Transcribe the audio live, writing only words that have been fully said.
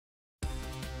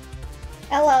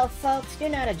Hello, folks. Do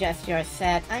not adjust your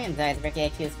set. I am Zeisberg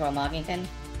A2 Squirrel Moggington.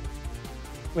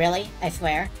 Really? I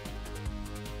swear.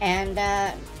 And,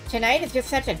 tonight is just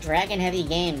such a dragon-heavy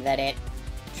game that it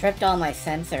tripped all my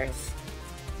sensors.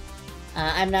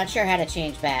 I'm not sure how to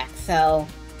change back, so...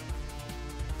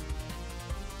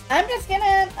 I'm just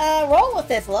gonna, roll with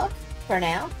this look for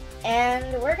now.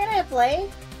 And we're gonna play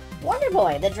Wonder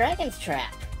Boy, the Dragon's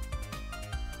Trap.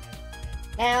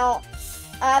 Now,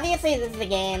 obviously this is a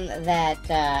game that,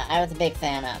 I was a big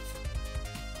fan of.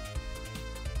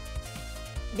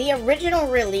 The original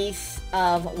release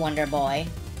of Wonder Boy,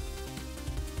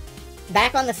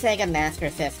 back on the Sega Master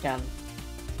System,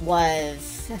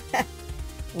 was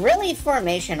really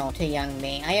formational to young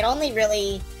me. I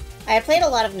had played a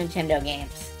lot of Nintendo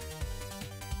games.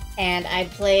 And I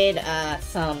played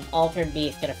some Altered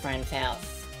Beast at a friend's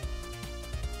house.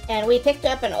 And we picked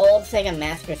up an old Sega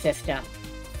Master System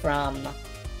from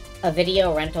a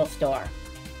video rental store.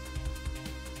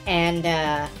 And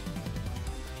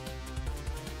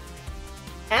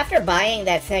after buying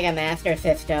that Sega Master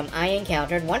System, I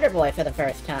encountered Wonder Boy for the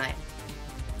first time.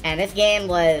 And this game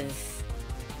was...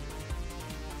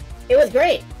 it was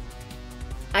great.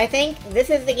 I think this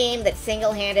is the game that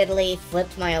single-handedly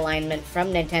flipped my alignment from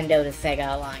Nintendo to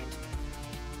Sega aligned.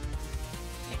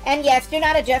 And yes, do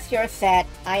not adjust your set.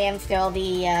 I am still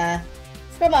the,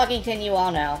 Squirrel Moggington you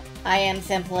all know. I am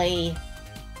simply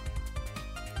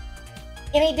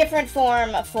in a different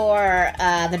form for,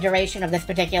 the duration of this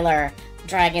particular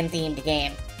dragon-themed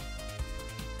game.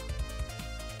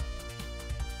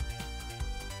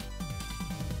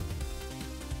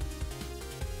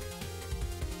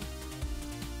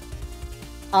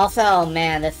 Also,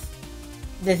 man, this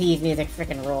Ys music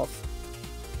freaking rules.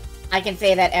 I can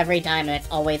say that every time and it's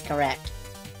always correct.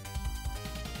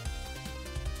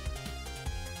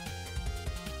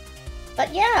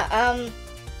 But yeah,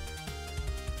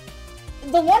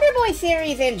 the Wonder Boy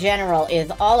series in general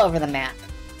is all over the map.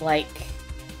 Like,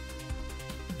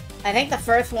 I think the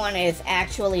first one is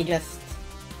actually just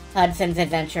Hudson's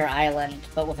Adventure Island,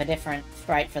 but with a different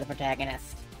sprite for the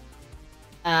protagonist.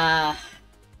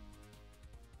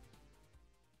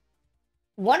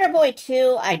 Wonder Boy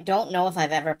 2, I don't know if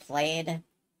I've ever played.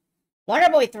 Wonder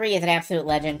Boy 3 is an absolute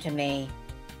legend to me.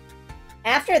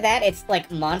 After that, it's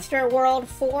like Monster World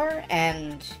 4,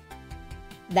 and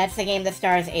that's the game that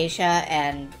stars Aisha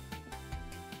and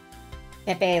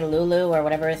Pepe Lulu, or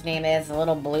whatever his name is, the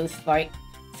little blue spike,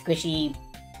 squishy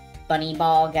bunny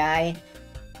ball guy.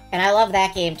 And I love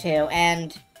that game too.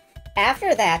 And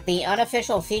after that, the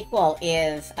unofficial sequel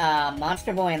is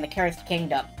Monster Boy and the Cursed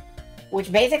Kingdom,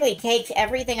 which basically takes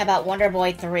everything about Wonder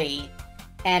Boy 3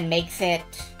 and makes it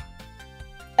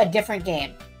a different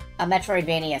game. A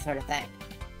Metroidvania sort of thing.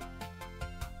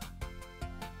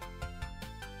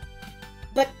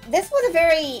 But this was a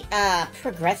very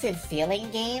progressive feeling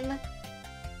game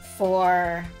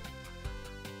for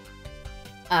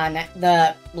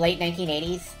the late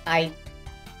 1980s. I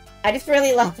just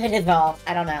really loved it evolved.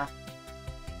 I don't know.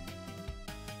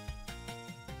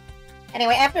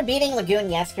 Anyway, after beating Lagoon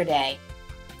yesterday,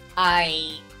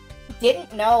 I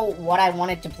didn't know what I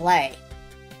wanted to play.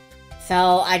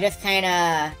 So I just kind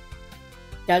of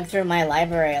dug through my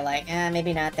library like,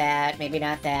 maybe not that, maybe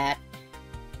not that.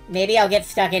 Maybe I'll get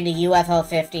stuck into UFO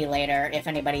 50 later if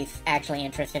anybody's actually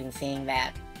interested in seeing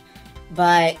that.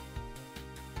 But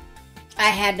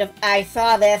I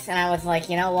saw this and I was like,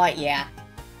 you know what, yeah.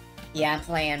 Yeah, I'm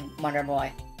playing Wonder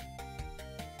Boy.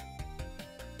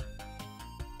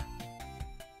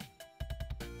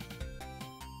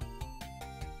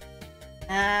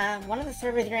 One of the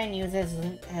servers you're in uses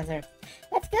has a...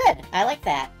 That's good. I like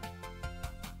that.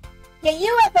 Yeah,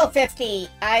 UFO 50,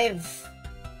 I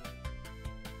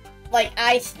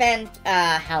spent,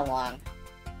 how long?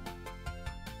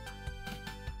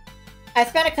 I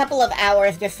spent a couple of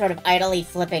hours just sort of idly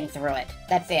flipping through it.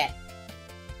 That's it.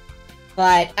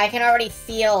 But I can already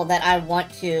feel that I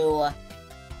want to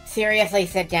seriously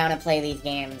sit down and play these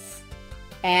games.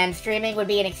 And streaming would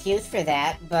be an excuse for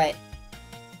that, but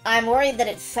I'm worried that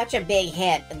it's such a big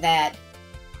hit that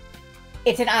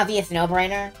it's an obvious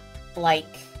no-brainer. Like,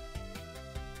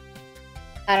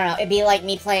 I don't know, it'd be like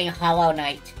me playing Hollow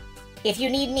Knight. If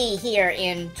you need me here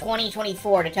in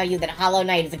 2024 to tell you that Hollow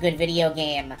Knight is a good video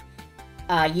game,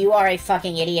 you are a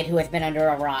fucking idiot who has been under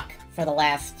a rock for the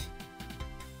last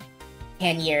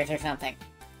 10 years or something.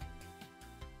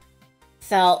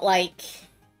 So, like,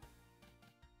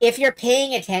 if you're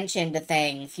paying attention to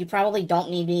things, you probably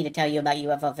don't need me to tell you about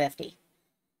UFO 50.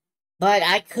 But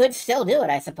I could still do it,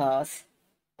 I suppose.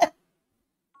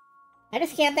 I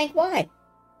just can't think why.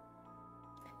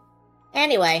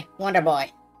 Anyway, Wonder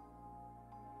Boy.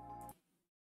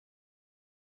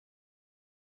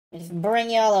 Just bring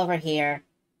you all over here.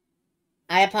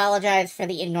 I apologize for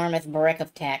the enormous brick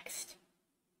of text.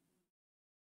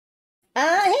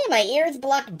 Hey, my ears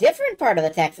block different part of the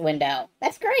text window.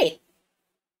 That's great.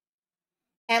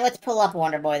 And let's pull up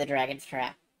Wonder Boy the Dragon's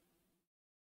Trap.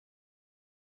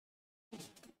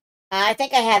 I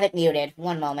think I have it muted.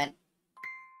 One moment.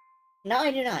 No,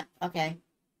 I do not. Okay.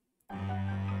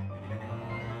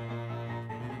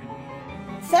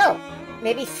 So,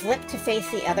 maybe flip to face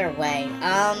the other way.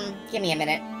 Give me a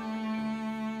minute.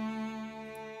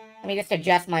 Let me just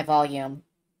adjust my volume.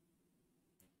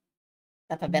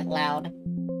 Up a bit loud.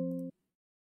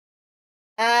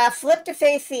 Flip to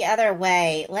face the other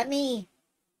way. Let me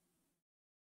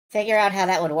figure out how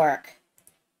that would work.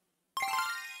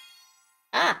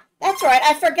 Ah, that's right,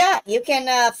 I forgot. You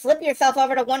can, flip yourself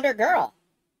over to Wonder Girl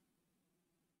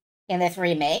in this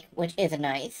remake, which is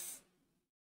nice.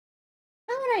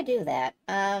 How would I do that?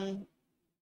 I'm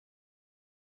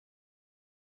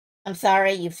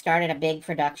sorry, you've started a big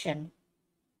production.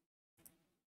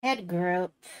 Head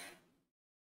group.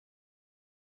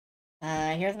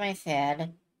 Here's my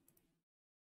head.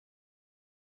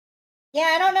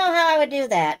 Yeah, I don't know how I would do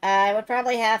that. I would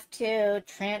probably have to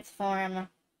transform,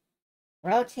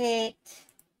 rotate.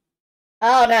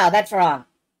 Oh no, that's wrong.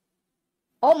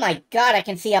 Oh my god, I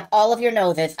can see up all of your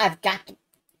noses. I've got to...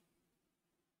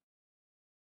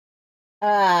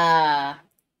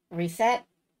 reset?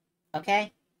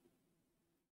 Okay.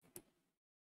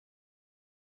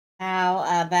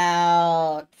 How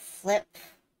about flip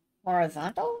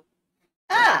horizontal?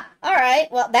 Ah, alright.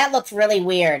 Well, that looks really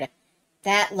weird.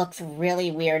 That looks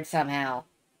really weird somehow.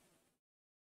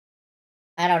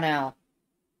 I don't know.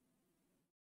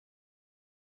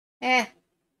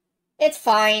 It's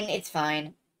fine, it's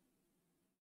fine.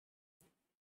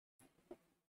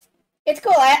 It's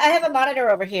cool, I have a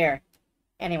monitor over here.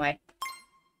 Anyway.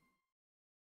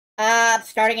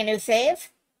 Starting a new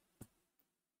save.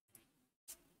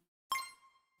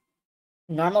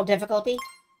 Normal difficulty.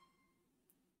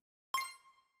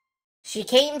 She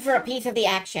came for a piece of the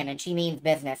action, and she means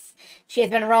business. She has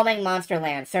been roaming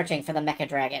Monsterland, searching for the Mecha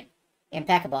Dragon.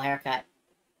 Impeccable haircut.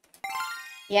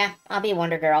 Yeah, I'll be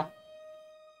Wonder Girl.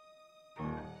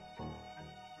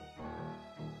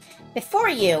 Before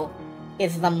you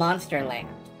is the Monsterland.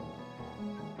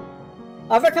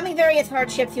 Overcoming various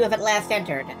hardships, you have at last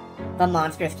entered the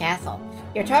Monster's Castle.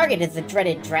 Your target is the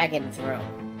dreaded Dragon's Room.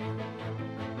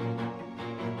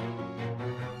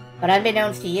 But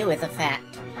unbeknownst to you is a fact.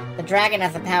 The dragon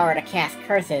has the power to cast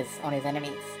curses on his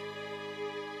enemies.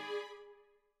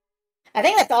 I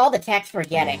think that's all the text we're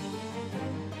getting.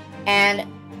 And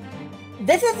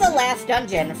this is the last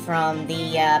dungeon from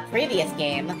the previous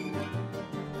game,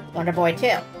 Wonder Boy 2.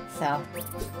 So,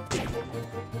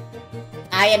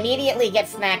 I immediately get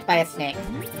smacked by a snake.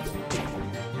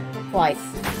 Twice.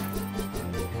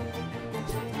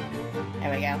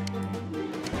 There we go.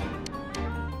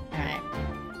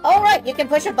 Alright, you can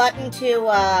push a button to,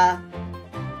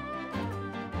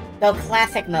 go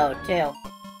classic mode, too.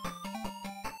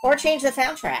 Or change the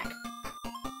soundtrack.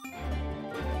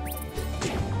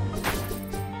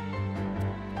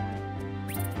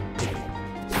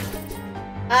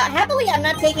 Happily, I'm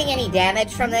not taking any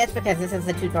damage from this because this is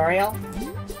the tutorial.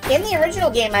 In the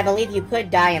original game, I believe you could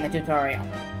die in the tutorial.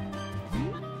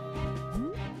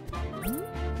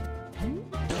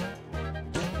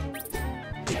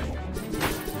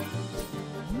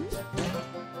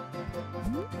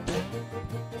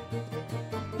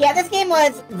 Yeah, this game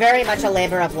was very much a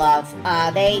labor of love.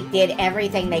 They did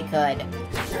everything they could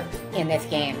in this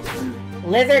game.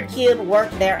 Lizard Cube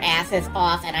worked their asses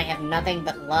off, and I have nothing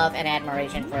but love and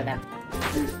admiration for them.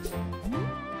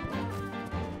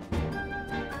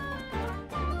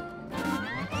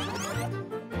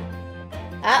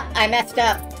 Ah, I messed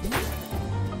up.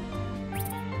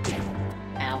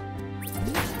 Ow.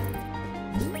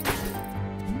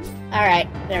 Alright,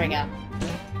 there we go.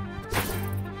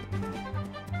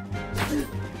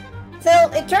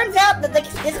 So, it turns out that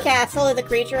this castle is a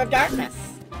creature of darkness.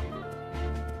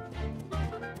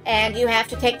 And you have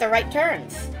to take the right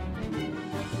turns.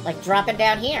 Like dropping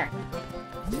down here.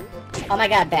 Oh my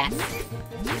god, bats.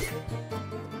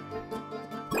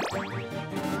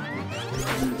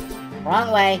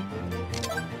 Wrong way.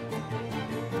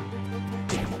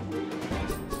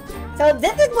 So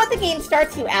this is what the game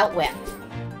starts you out with.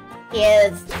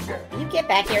 Is... You get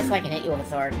back here so I can hit you with a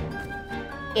sword.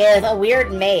 Is a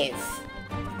weird maze.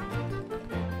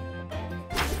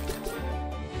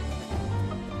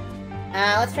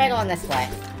 Let's try going this way.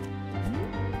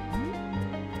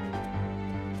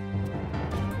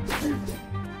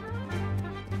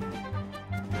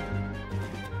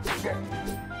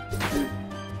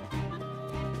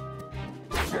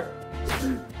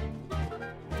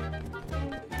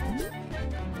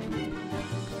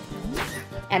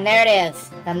 And there it is,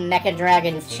 the Mecha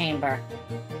Dragon's chamber.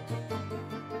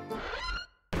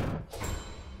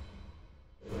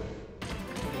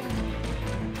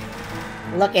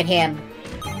 Look at him.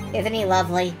 Isn't he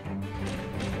lovely?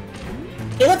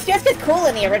 He looks just as cool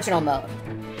in the original mode.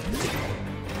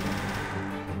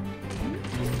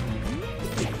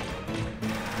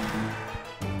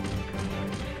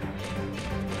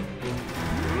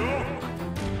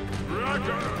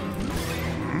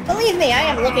 Believe me, I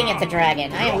am looking at the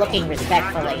dragon. I am looking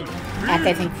respectfully at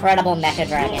this incredible Mecha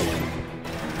Dragon.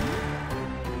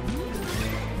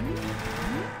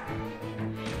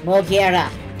 Mogira.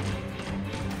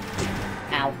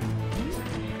 Ow.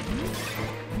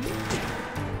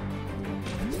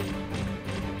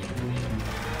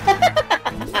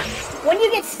 When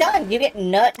you get stunned, you get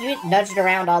nudged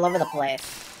around all over the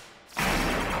place.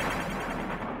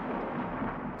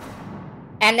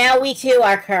 And now we too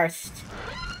are cursed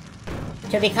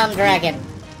to become dragon.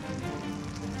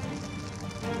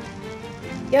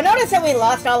 You'll notice that we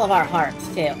lost all of our hearts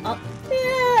too. Oh, yeah,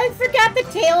 I forgot the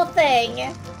tail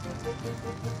thing.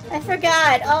 I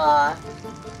forgot. Oh,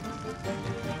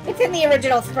 it's in the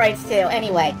original sprites too.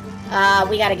 Anyway,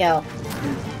 we gotta go.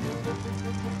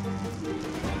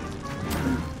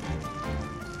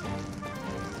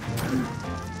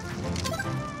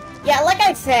 Yeah, like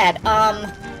I said,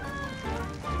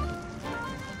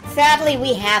 sadly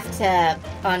we have to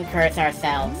uncurse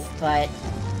ourselves, but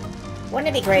wouldn't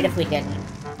it be great if we didn't?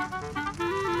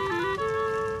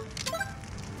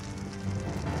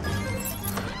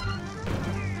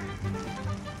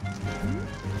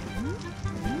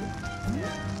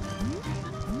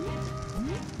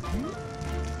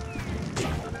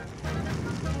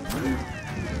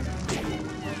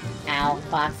 Ow,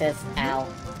 boxes, ow.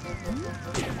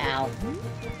 Ow.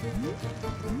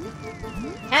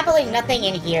 Happily, nothing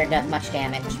in here does much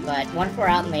damage, but once we're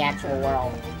out in the actual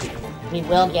world, we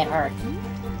will get hurt.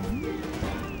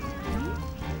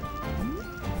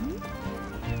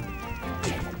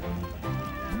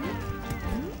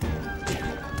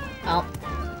 Oh.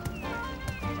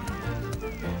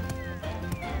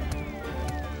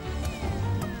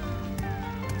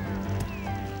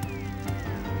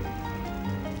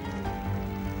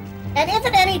 And if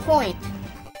at any point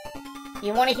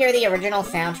you want to hear the original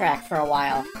soundtrack for a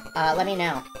while, let me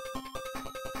know.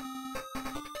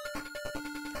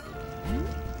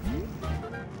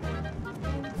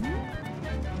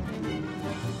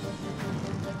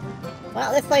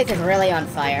 Well, this place is really on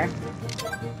fire.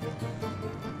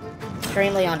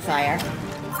 Extremely on fire.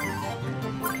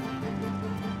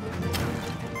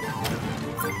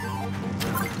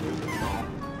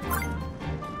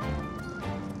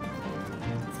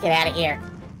 Let's get out of here.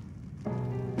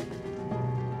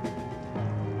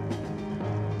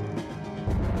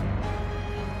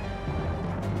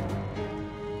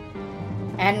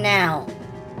 And now,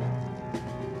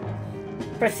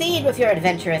 proceed with your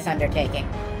adventurous undertaking.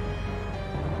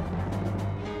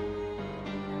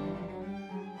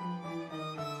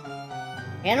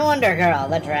 In Wonder Girl,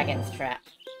 the Dragon's Trap.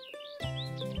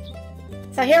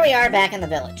 So here we are back in the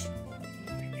village.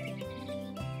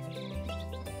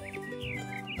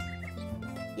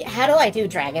 Yeah, how do I do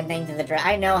dragon things in the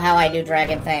I know how I do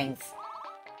dragon things.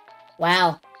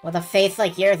 Wow, with a face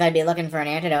like yours, I'd be looking for an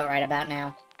antidote right about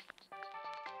now.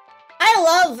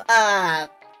 I love,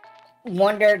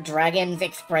 Wonder Dragon's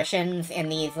expressions in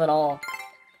these little...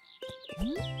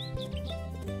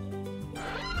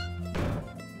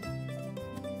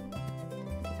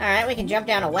 Alright, we can jump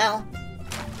down a well.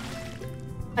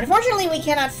 Unfortunately, we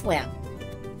cannot swim.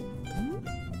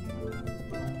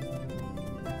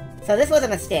 So this was a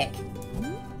mistake.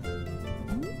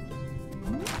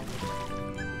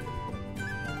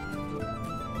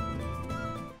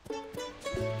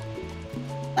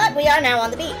 But we are now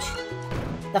on the beach.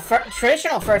 The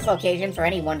traditional first location for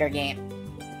any Wonder game.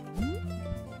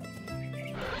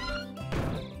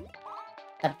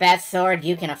 The best sword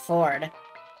you can afford.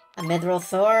 A mithril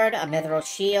sword, a mithril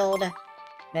shield,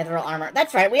 mithril armor.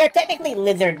 That's right, we are technically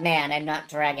lizard man and not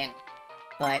dragon.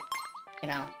 But, you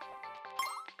know.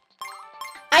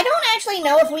 I don't actually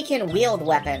know if we can wield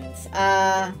weapons.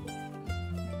 How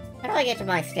do I get to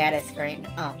my status screen?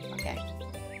 Oh, okay.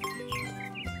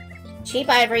 Cheap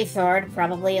ivory sword,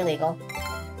 probably illegal.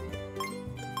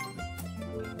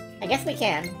 I guess we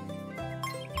can.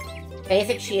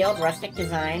 Basic shield, rustic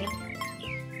design.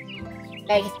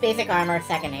 Basic armor,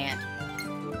 secondhand.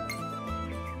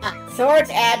 Swords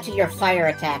add to your fire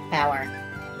attack power.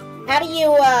 How do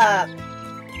you,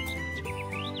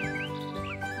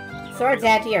 Swords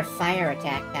add to your fire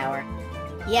attack power.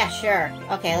 Yeah, sure.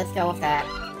 Okay, let's go with that.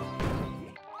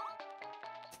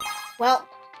 Well,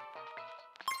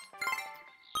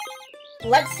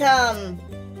 let's, go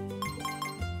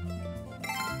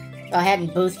ahead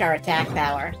and boost our attack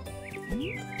power.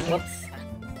 Whoops.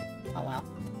 Oh well.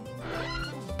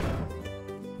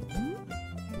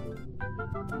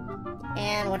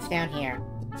 And what's down here?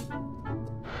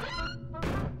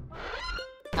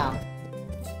 Oh.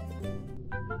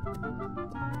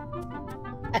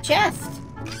 A chest!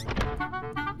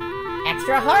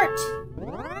 Extra heart!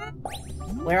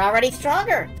 We're already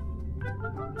stronger!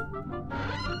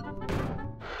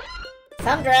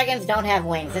 Some dragons don't have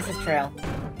wings, this is true.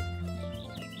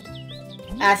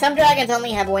 Some dragons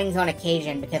only have wings on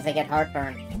occasion because they get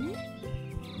heartburn.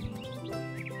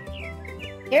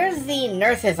 Here's the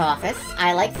nurse's office.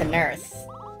 I like the nurse.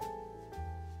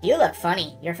 You look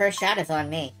funny. Your first shot is on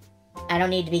me. I don't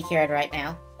need to be cured right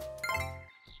now.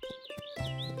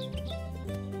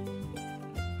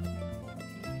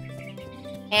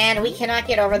 And we cannot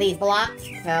get over these blocks,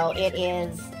 so it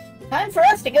is time for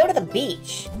us to go to the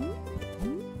beach.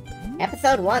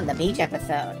 Episode 1, the beach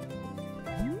episode.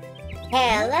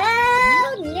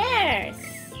 Hello, nurse!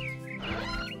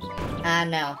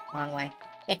 No, wrong way.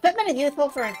 Equipment is useful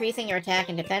for increasing your attack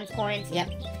and defense points, yep.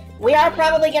 We are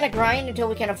probably gonna grind until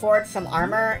we can afford some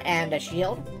armor and a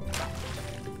shield.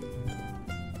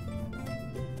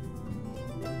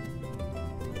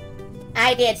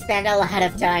 I did spend a lot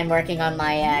of time working on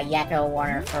my Yakko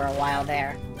Warner for a while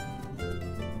there.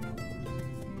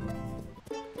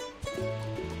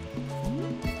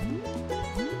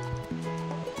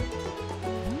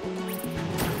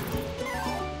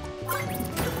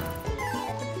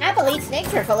 Elite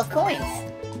snakes are full of coins.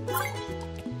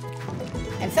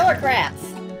 And so are crabs.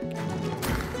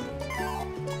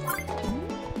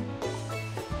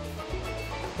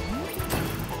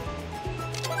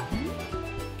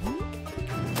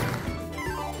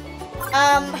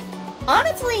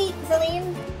 Honestly,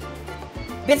 Celine,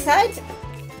 besides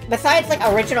like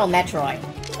original Metroid,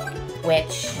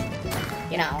 which,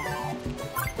 you know,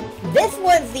 this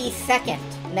was the second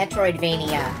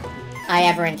Metroidvania I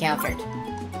ever encountered.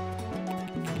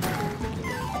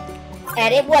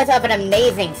 And it was of an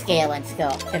amazing scale and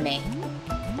scope to me.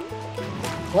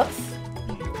 Whoops.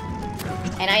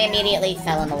 And I immediately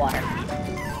fell in the water.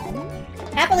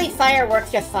 Happily, fire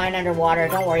works just fine underwater,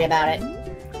 don't worry about it.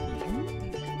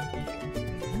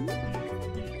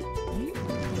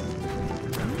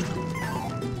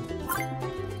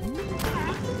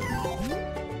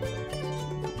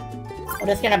 We're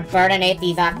just gonna burninate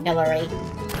these auxiliary.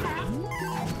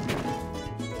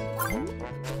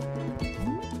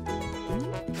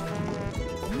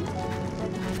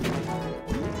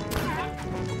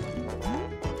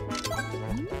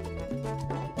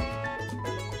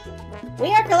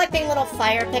 We are collecting little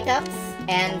fire pickups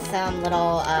and some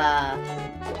little,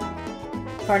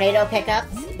 tornado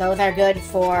pickups. Those are good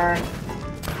for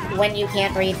when you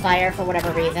can't breathe fire for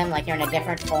whatever reason, like you're in a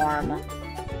different form.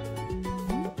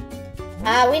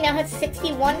 We now have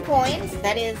 61 coins.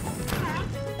 That is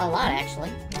a lot,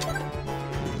 actually.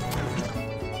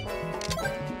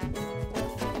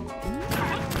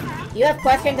 You have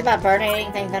questions about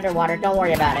burning things underwater? Don't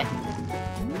worry about it.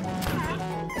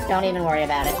 Just don't even worry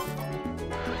about it.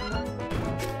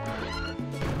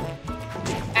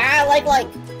 Ah, like.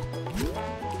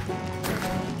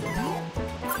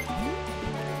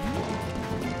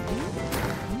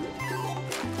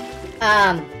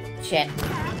 Shit.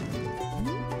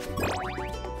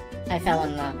 I fell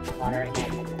in the water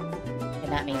again. Did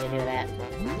not mean to do that.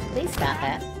 Please stop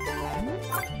that.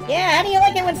 Yeah, how do you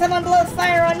like it when someone blows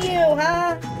fire on you,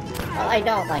 huh? Well, I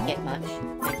don't like it much.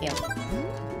 Thank you.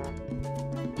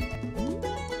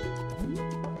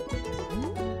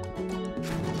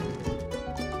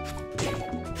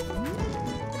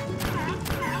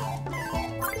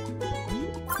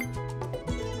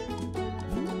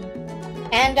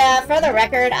 And, for the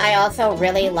record, I also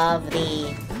really love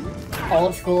the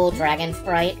old school dragon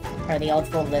sprite, or the old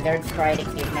school lizard sprite,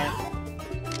 excuse me.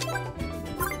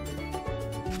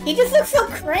 He just looks so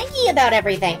cranky about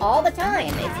everything all the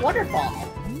time. It's wonderful.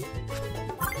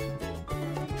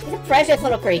 He's a precious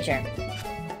little creature.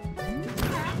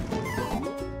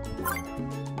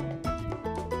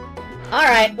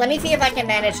 Alright, let me see if I can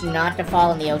manage not to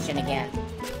fall in the ocean again.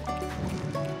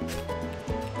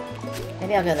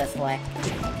 Maybe I'll go this way.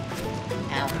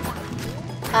 Ow.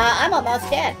 I'm almost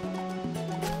dead.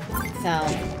 So,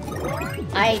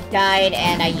 I died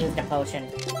and I used a potion.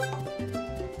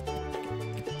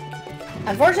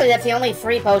 Unfortunately, that's the only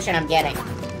free potion I'm getting.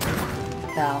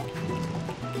 So.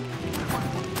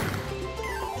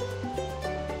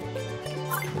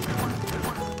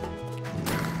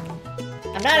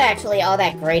 I'm not actually all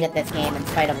that great at this game in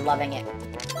spite of loving it.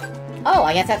 Oh,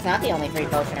 I guess that's not the only free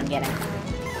potion I'm getting.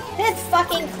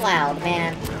 fucking cloud,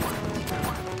 man.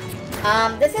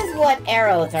 This is what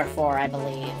arrows are for, I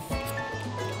believe.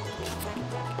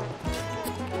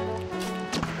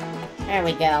 There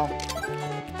we go.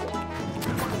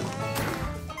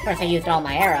 Of course, I used all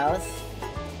my arrows.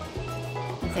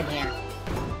 What's in here?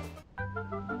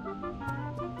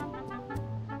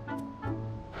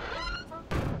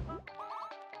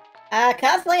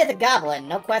 Cosplay as a goblin,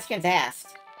 no questions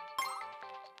asked.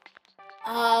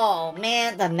 Oh,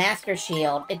 man, the Master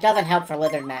Shield. It doesn't help for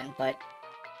lizard men, but...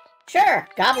 Sure,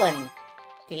 goblin.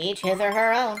 To each his or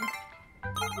her own.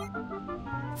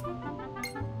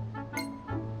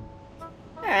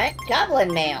 Alright,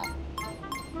 goblin mail.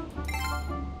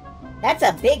 That's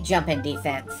a big jump in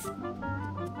defense.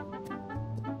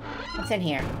 What's in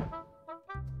here?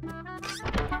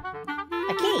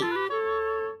 A key.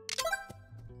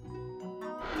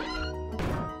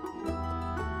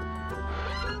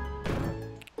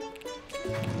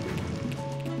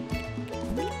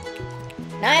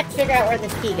 Now I have to figure out where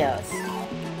this key goes.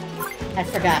 I've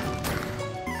forgotten.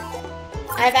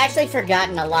 I've actually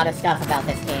forgotten a lot of stuff about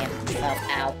this game, so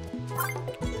ow.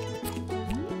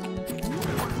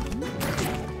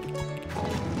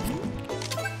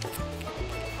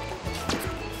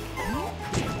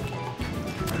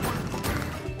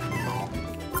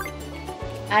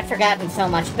 I've forgotten so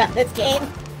much about this game.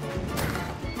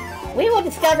 We will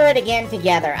discover it again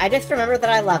together. I just remember that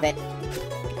I love it.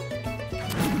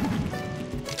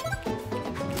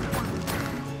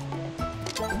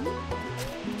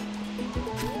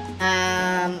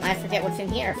 I forget what's in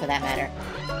here, for that matter.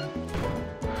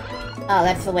 Oh,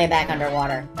 that's the way back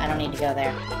underwater. I don't need to go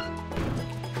there.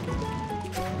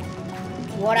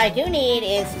 What I do need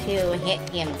is to hit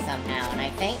him somehow, and I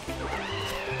think...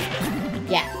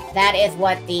 Yeah, that is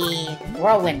what the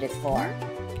whirlwind is for.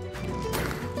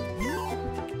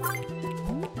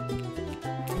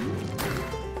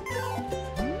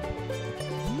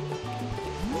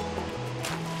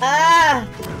 Ah!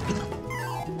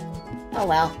 Oh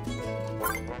well.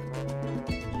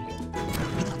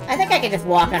 I think I can just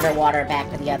walk underwater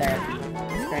back to the other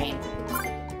screen.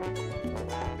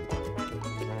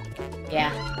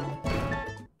 Yeah.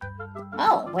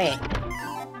 Oh, wait.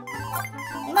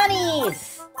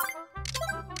 Monies!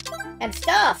 And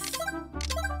stuff!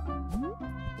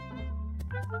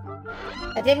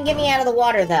 That didn't get me out of the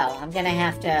water, though. I'm gonna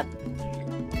have to...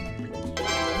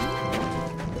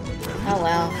 Oh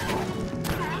well.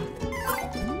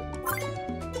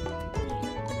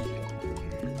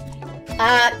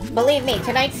 Believe me,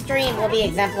 tonight's stream will be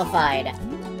exemplified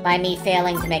by me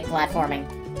failing to make platforming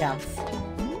jumps.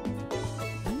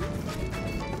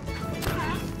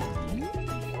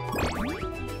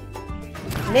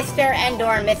 Mr. and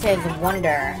or Mrs.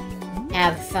 Wonder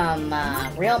have some,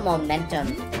 real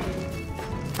momentum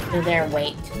to their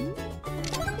weight.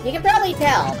 You can probably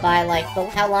tell by, like,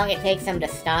 how long it takes them to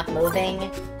stop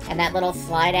moving, and that little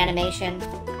slide animation.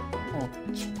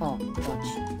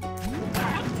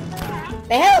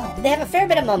 They have a fair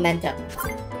bit of momentum.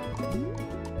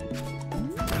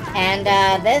 And,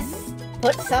 this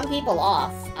puts some people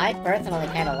off. I personally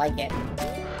kind of like it.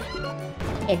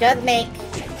 It does make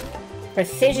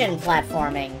precision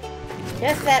platforming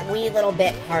just that wee little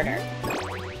bit harder.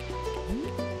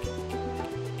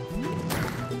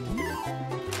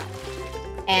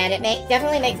 And it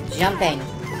definitely makes jumping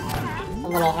a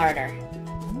little harder.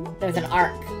 There's an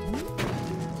arc.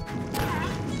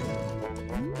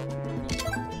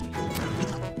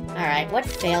 Alright, what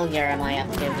failure am I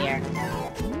up to here?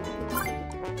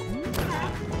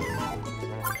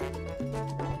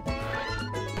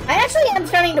 I actually am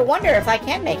starting to wonder if I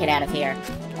can make it out of here.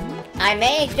 I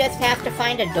may just have to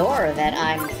find a door that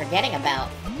I'm forgetting about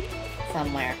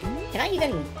somewhere. Can I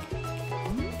even...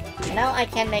 No, I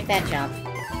can make that jump.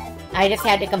 I just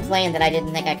had to complain that I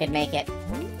didn't think I could make it.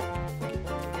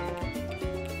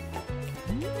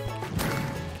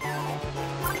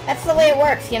 That's the way it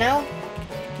works, you know?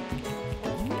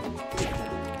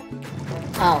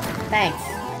 Oh, thanks.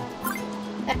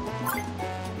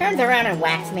 Turns around and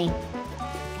whacks me.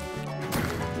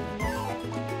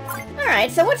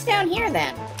 Alright, so what's down here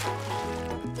then?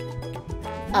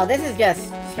 Oh, this is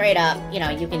just straight up, you know,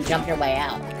 you can jump your way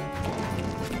out.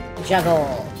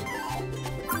 Juggle.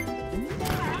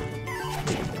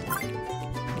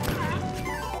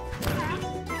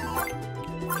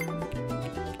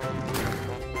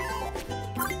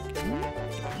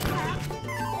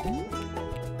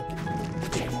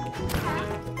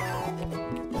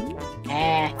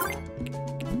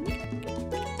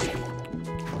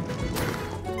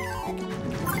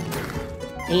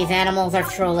 These animals are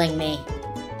trolling me.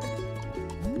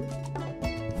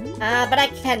 But I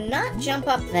cannot jump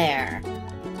up there.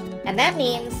 And that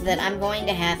means that I'm going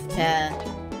to have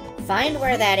to find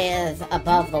where that is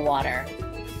above the water.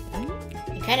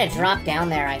 You kind of drop down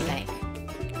there, I think.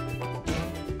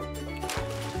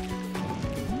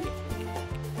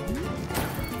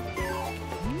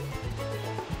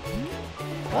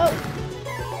 Whoa!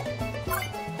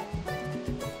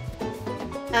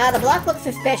 The block looks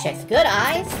suspicious. Good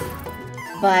eyes,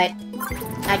 but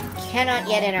I cannot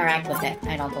yet interact with it,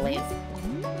 I don't believe.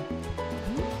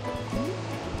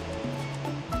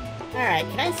 Alright,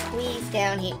 can I squeeze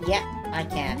down here? Yep, I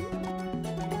can.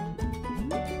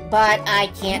 But I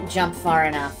can't jump far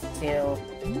enough to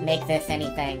make this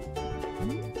anything.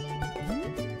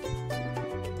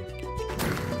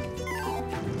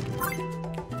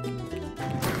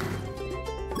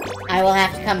 I will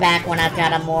have to come back when I've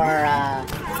got a more,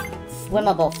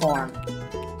 swimmable form.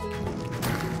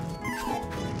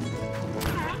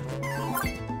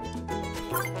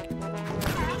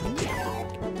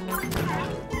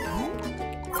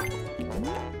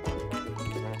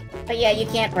 But yeah, you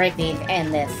can't break these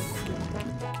in this.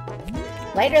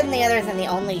 Later than the others and the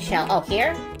only shell. Oh,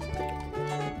 here?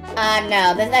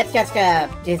 No, that's just a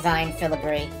design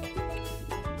filigree.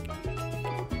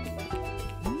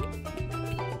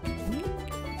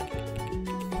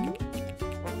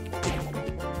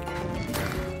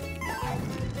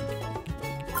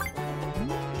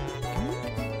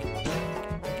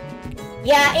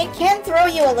 Yeah, it can throw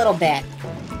you a little bit.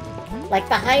 Like,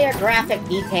 the higher graphic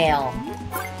detail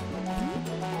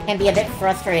can be a bit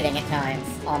frustrating at times,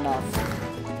 almost.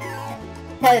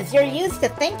 Because you're used to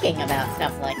thinking about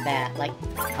stuff like that. Like,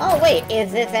 oh wait,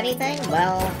 is this anything?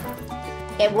 Well,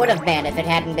 it would have been if it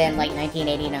hadn't been, like,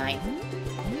 1989.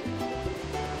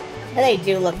 They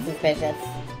do look suspicious.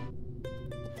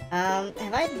 Have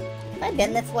I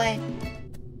been this way?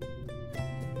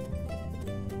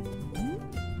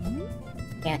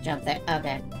 Can't jump there.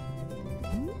 Okay.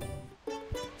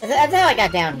 That's how I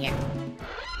got down here.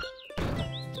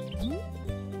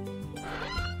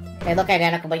 They look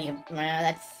identical, but you...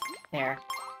 that's fair.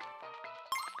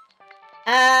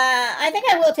 I think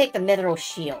I will take the Mithril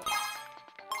Shield.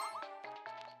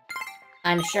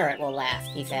 I'm sure it will last,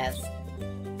 he says.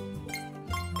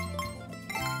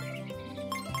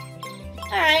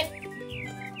 Alright.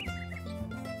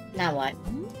 Now what?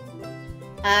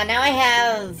 Now I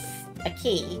have a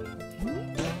key.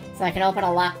 So I can open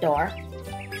a locked door.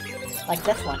 Like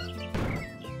this one.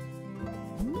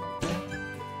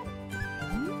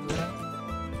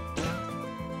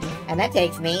 And that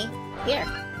takes me here.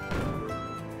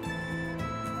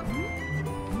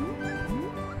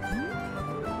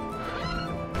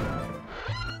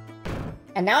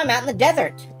 And now I'm out in the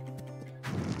desert.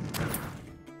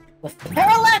 With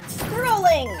parallax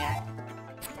scrolling!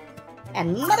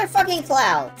 And motherfucking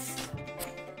clouds.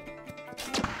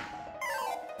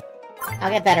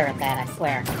 I'll get better at that, I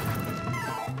swear.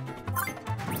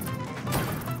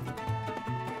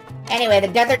 Anyway, the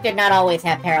desert did not always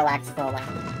have parallax scrolling.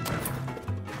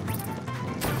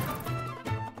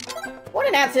 What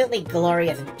an absolutely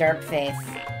glorious derp face.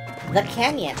 The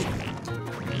Canyon.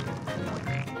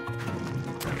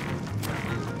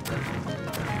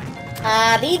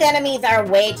 These enemies are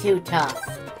way too tough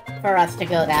for us to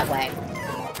go that way.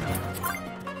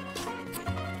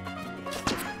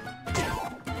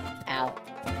 Ow.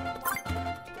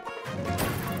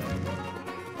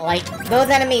 Like, those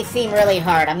enemies seem really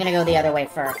hard. I'm gonna go the other way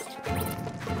first.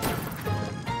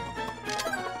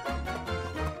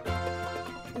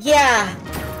 Yeah.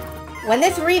 When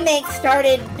this remake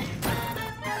started...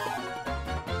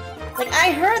 Like,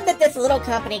 I heard that this little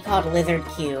company called Lizard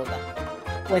Cube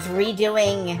was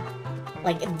redoing,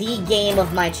 like, the game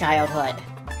of my childhood.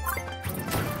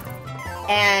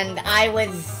 And I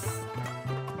was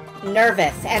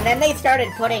nervous. And then they started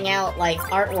putting out, like,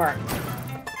 artwork.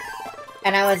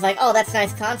 And I was like, oh, that's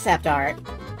nice concept art.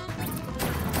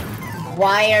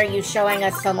 Why are you showing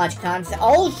us so much concept?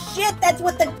 Oh shit, that's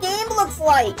what the game looks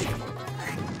like!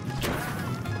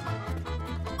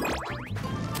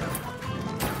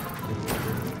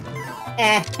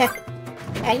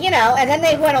 And you know, and then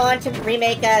they went on to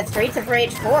remake Streets of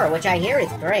Rage 4, which I hear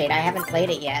is great. I haven't played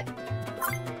it yet.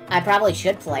 I probably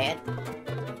should play it.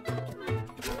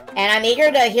 And I'm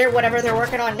eager to hear whatever they're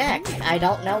working on next. I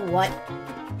don't know what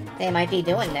they might be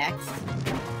doing next.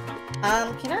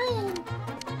 Can I...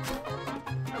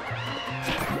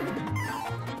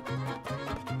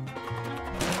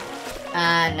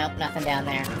 Nope, nothing down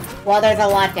there. Well, there's a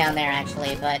lot down there,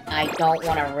 actually, but I don't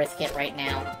want to risk it right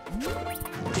now.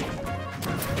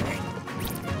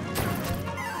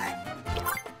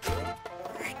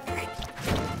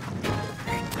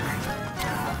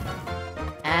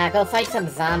 Go fight some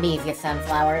zombies, you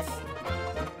sunflowers.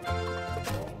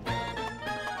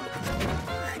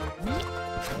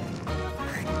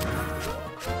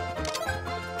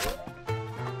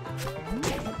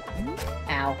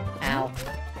 Ow, ow.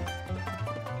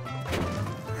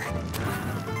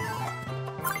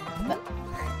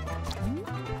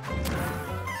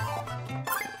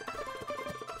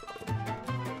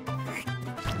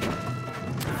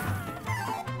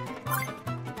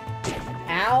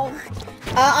 Ow.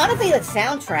 Honestly, the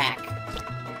soundtrack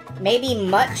may be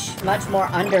much more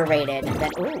underrated than...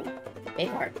 Ooh, big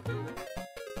heart.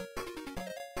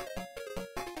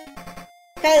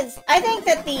 Because I think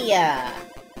that the,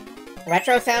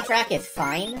 retro soundtrack is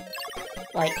fine.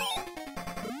 Like,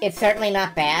 it's certainly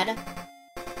not bad.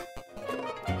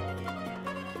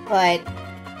 But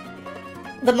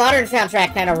the modern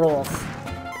soundtrack kind of rules.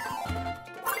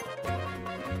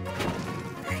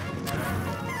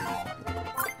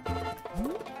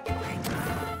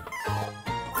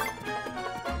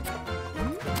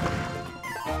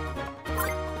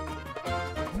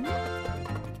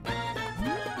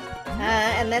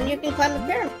 And then you can climb the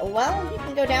pyramid. Well, you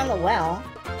can go down the well.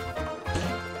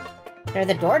 There's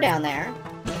a door down there.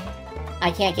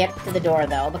 I can't get to the door,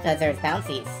 though, because there's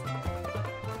bouncies.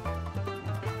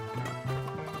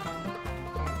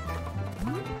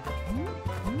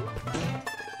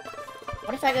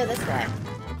 What if I go this way?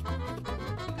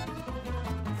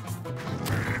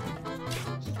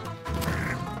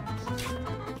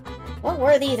 What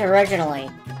were these originally?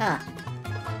 Huh.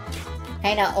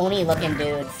 Kinda Oni-looking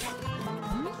dudes.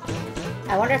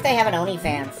 I wonder if they have an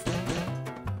OnlyFans.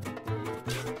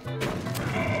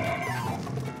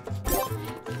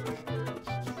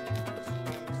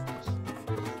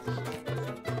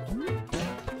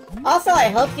 Also, I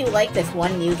hope you like this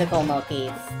one musical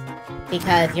motif,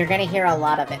 because you're gonna hear a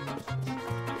lot of it.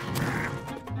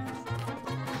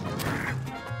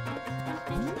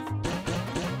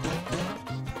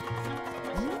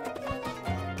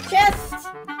 Chest!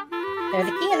 There's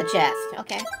a key in the chest,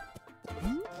 okay.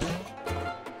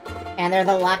 And there's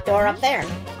a locked door up there.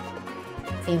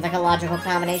 Seems like a logical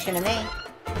combination to me.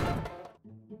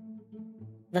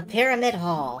 The Pyramid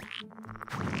Hall.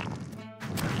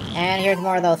 And here's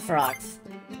more of those frogs.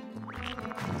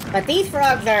 But these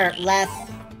frogs are less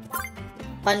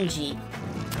spongy.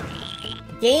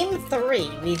 Game 3.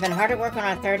 We've been hard at work on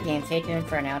our third game. Stay tuned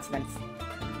for announcements.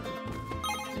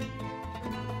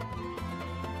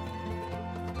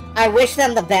 I wish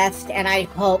them the best, and I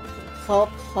hope so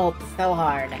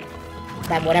hard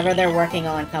that whatever they're working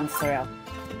on comes through.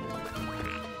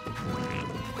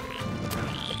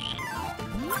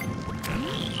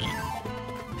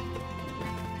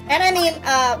 And I mean,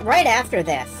 right after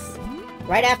this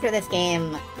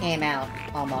game came out,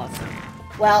 almost.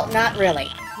 Well, not really.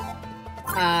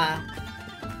 I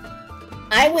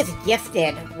was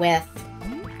gifted with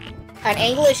an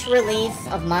English release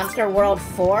of Monster World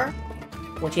 4,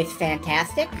 which is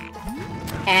fantastic.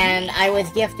 And I was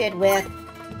gifted with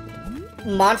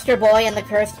Monster Boy and the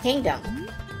Cursed Kingdom,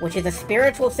 which is a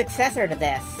spiritual successor to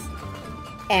this,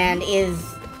 and is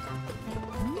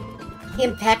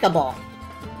impeccable.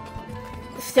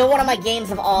 Still one of my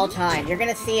games of all time. You're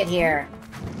gonna see it here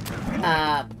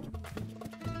at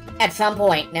some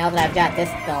point, now that I've got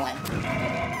this going.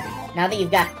 Now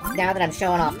that I'm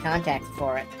showing off context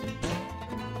for it.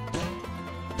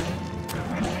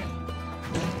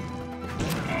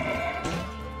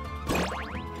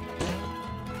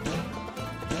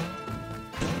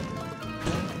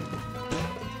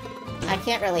 I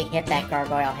can't really hit that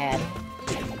gargoyle head.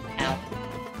 Ow.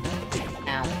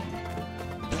 Ow.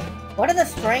 What do the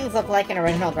springs look like in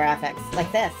original graphics?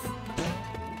 Like this.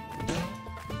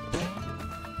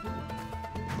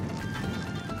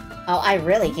 Oh, I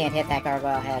really can't hit that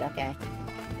gargoyle head, okay.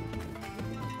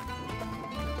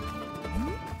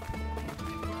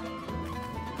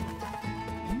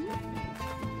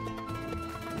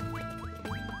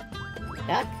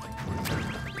 Duck.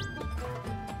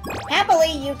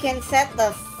 Happily, you can set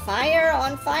the fire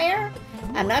on fire?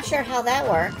 I'm not sure how that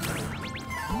works.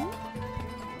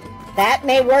 That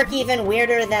may work even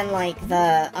weirder than, like,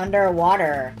 the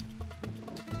underwater.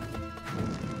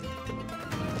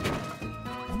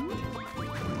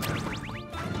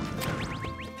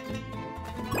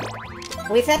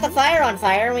 We set the fire on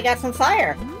fire and we got some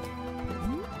fire.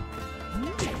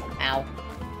 Ow.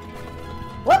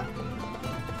 Whoop!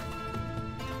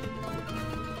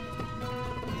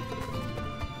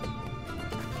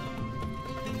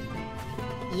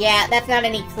 Yeah, that's not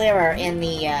any clearer in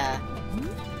the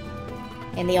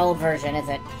old version, is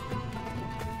it?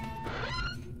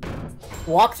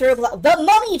 Walk through the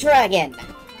Mummy Dragon!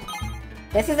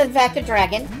 This is in fact a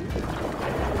dragon.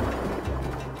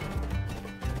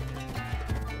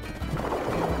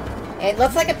 It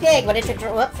looks like a pig, but it's a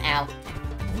whoops, ow.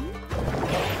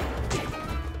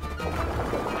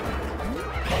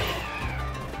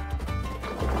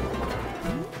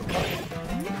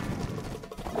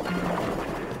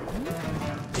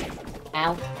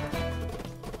 Ow.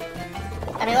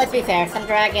 I mean, let's be fair, some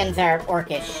dragons are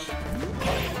orcish.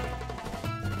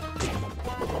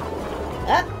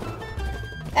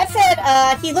 That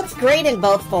said, he looks great in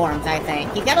both forms, I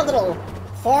think. He's got a little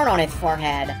horn on his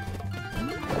forehead.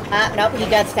 Nope, he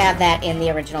does have that in the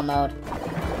original mode.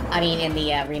 I mean, in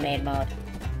the, remade mode.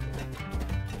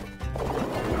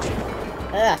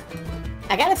 Ugh.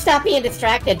 I gotta stop being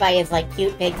distracted by his, like,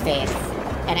 cute pig face,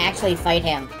 and actually fight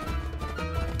him.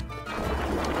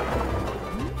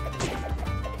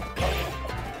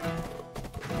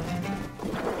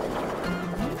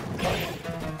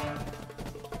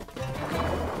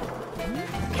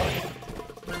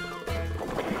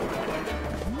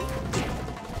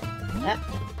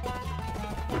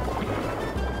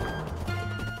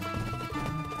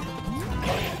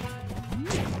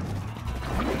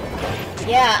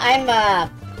 Yeah, I'm,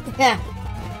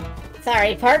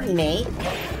 sorry, pardon me.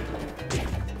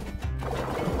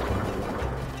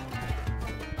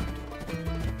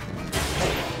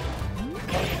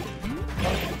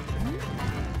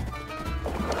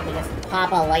 We just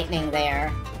pop a lightning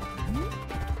there.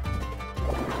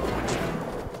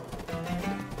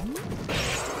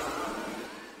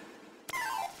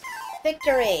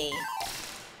 Victory!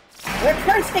 We're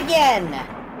cursed again!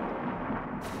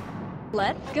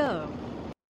 Let's go.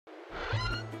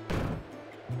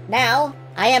 Now,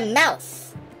 I am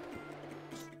Mouse.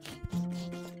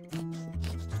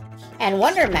 And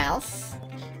Wonder Mouse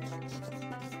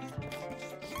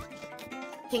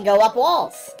can go up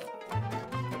walls.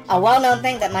 A well-known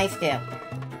thing that mice do.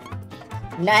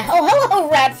 Now, oh, hello,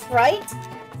 Rat Sprite!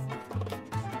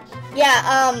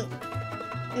 Yeah,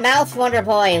 Mouse Wonder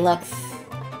Boy looks...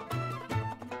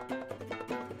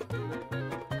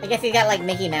 I guess he's got, like,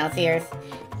 Mickey Mouse ears.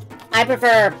 I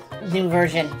prefer new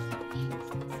version.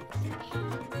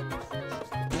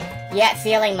 Yeah,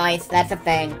 ceiling mice, that's a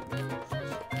thing.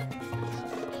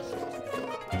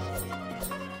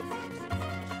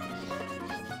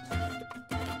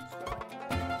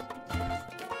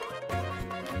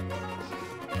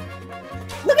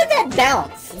 Look at that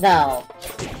bounce, though.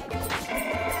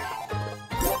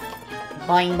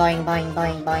 Boing, boing, boing,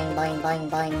 boing, boing, boing, boing,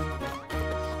 boing.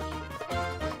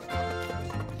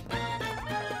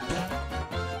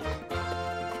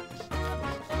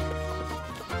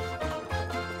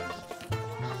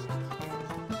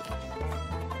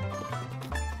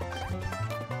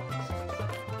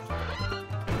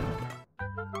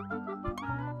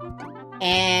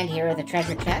 And here are the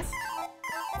treasure chests.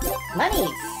 Monies!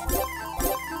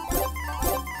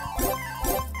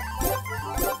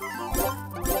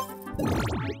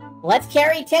 Let's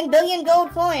carry 10 billion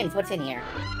gold coins! What's in here?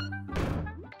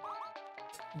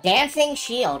 Dancing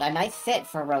shield, a nice fit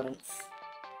for rodents.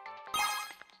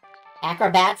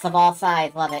 Acrobats of all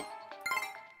size, love it.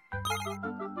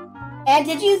 And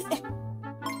did you...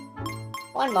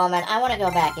 One moment, I want to go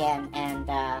back in and,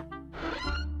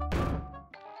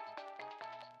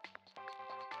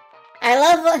 I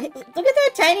love... Look at that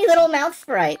tiny little mouse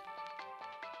sprite.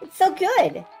 It's so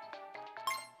good.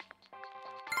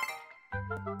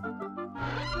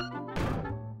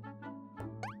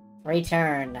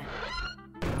 Return.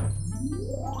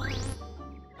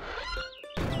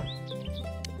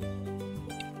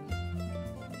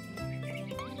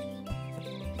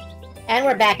 And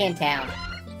we're back in town.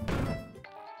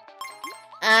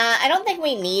 I don't think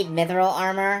we need mithril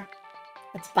armor.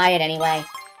 Let's buy it anyway.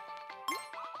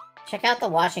 Check out the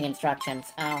washing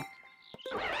instructions. Oh.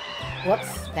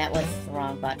 Whoops, that was the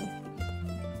wrong button.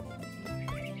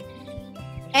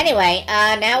 Anyway,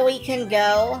 now we can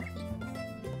go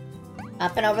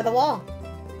up and over the wall.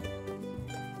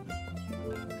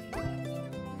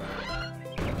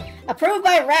 Approved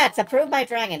by rats, approved by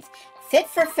dragons. Fit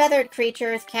for feathered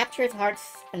creatures, captures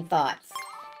hearts and thoughts.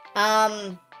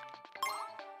 Can't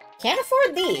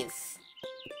afford these.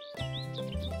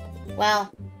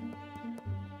 Well...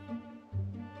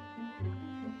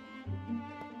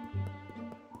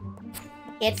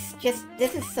 It's just,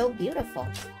 this is so beautiful.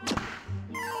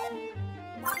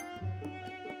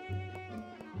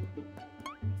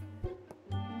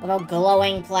 Little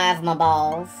glowing plasma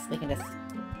balls. We can just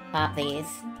pop these.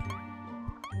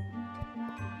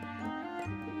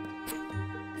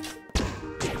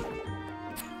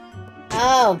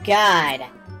 Oh, God.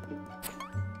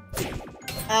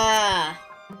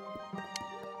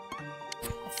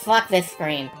 Fuck this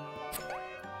screen.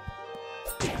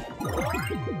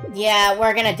 Yeah,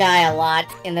 we're gonna die a lot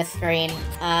in this screen.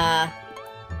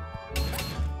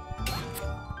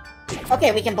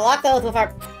 Okay, we can block those with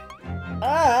our...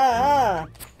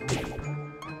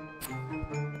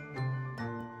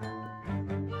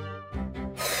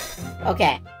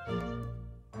 Okay.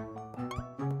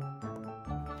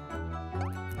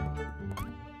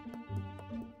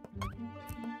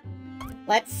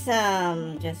 Let's,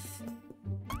 just...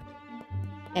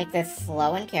 take this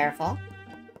slow and careful.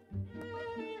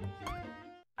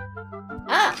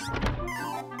 Ah!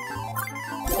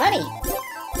 Money!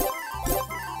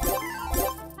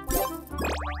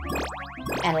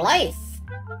 And life!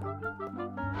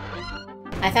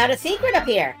 I found a secret up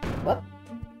here! Whoop.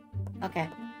 Okay.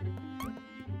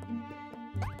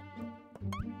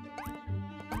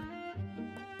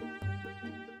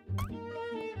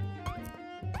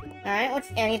 Alright,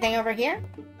 what's anything over here?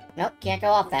 Nope, can't go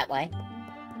off that way.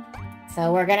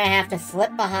 So we're gonna have to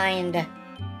slip behind...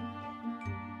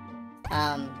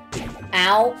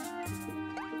 Ow!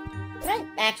 Did I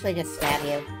actually just stab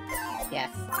you?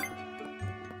 Yes.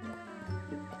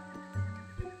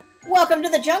 Welcome to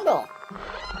the jungle!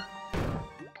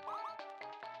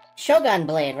 Shogun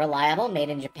blade, reliable, made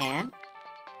in Japan.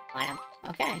 Wow,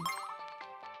 okay.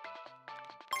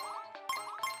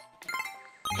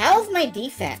 How's my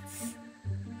defense?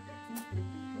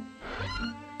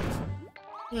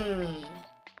 I'm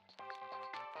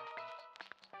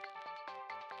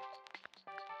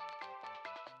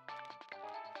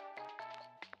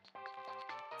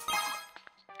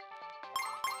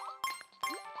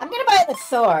gonna buy the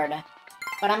sword,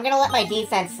 but I'm gonna let my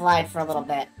defense slide for a little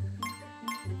bit.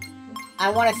 I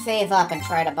want to save up and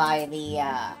try to buy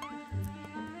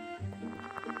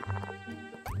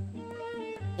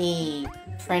the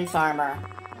Prince armor.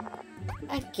 Can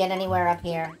I get anywhere up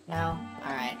here? No?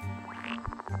 Alright.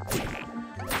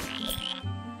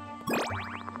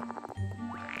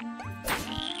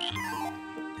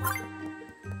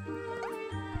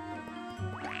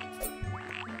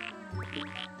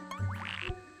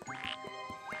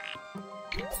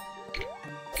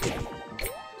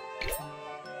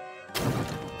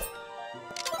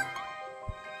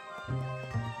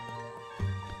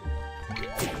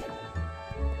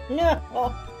 No!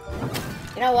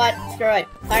 You know what? Screw it.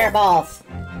 Fireballs.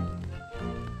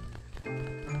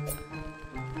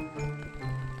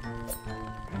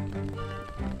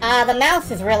 The mouse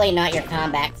is really not your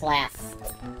combat class.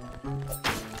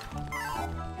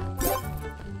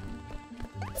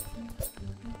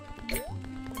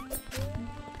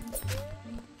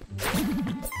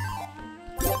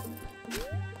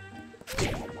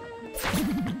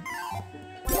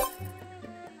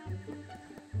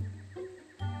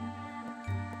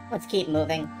 Let's keep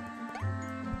moving.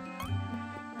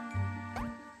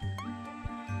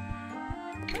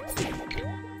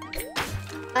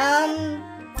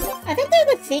 I think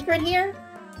there's a secret here.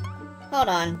 Hold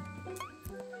on.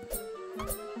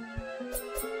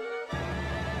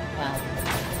 Well,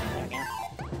 there we go.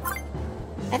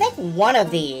 I think one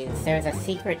of these, there's a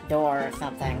secret door or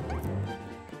something.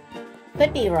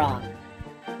 Could be wrong.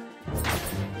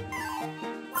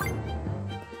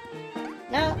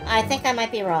 No, I think I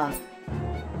might be wrong.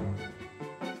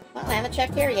 Well, I haven't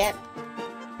checked here yet.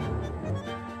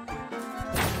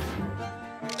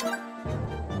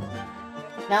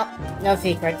 Nope, no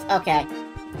secrets. Okay.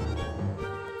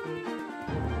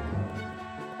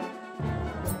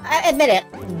 I admit it,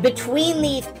 between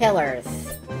these pillars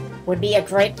would be a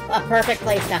perfect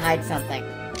place to hide something.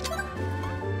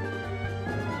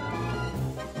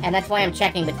 And that's why I'm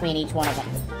checking between each one of them.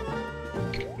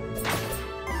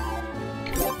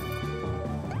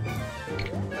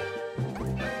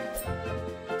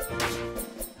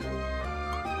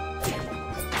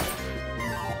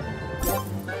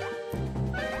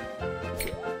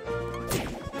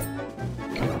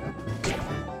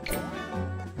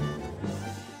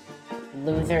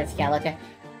 Loser skeleton.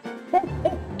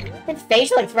 His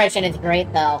facial expression is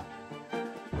great, though.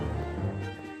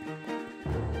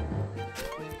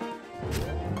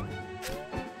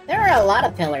 There are a lot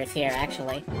of pillars here,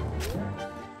 actually.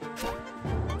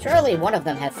 Surely one of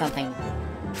them has something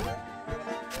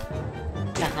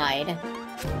to hide.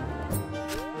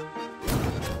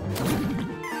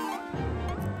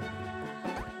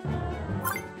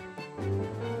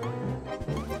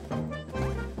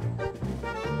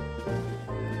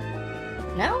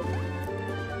 No?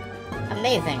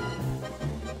 Amazing.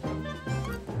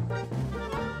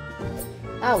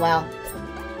 Oh well.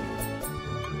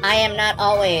 I am not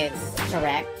always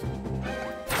correct.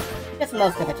 Just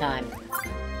most of the time.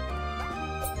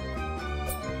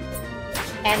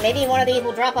 And maybe one of these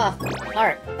will drop off.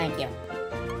 Heart, thank you.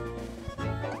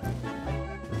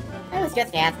 I was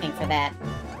just asking for that.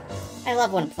 I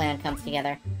love when a plan comes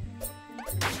together.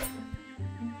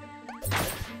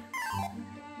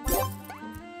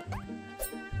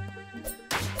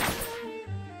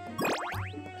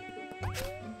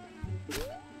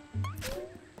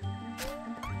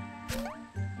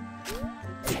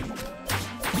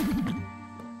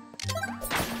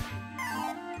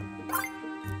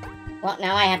 Well,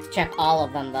 now I have to check all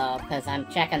of them, though, because I'm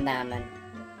checking them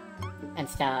and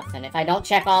stuff. And if I don't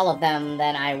check all of them,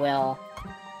 then I will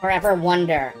forever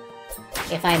wonder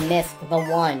if I missed the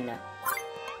one that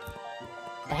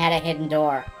had a hidden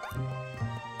door.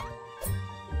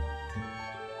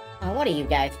 Oh, what are you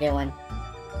guys doing?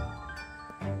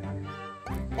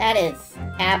 That is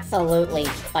absolutely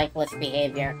spikeless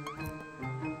behavior.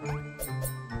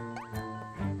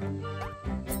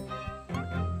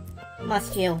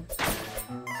 Must you?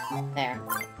 There.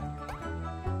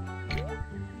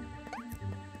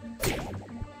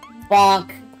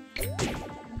 Bonk.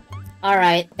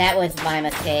 Alright, that was my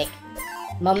mistake.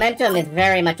 Momentum is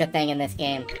very much a thing in this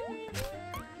game.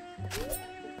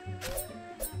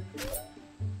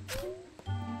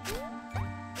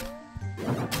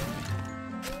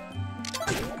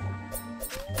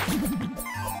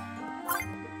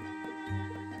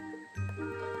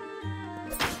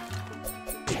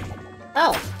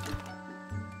 Oh.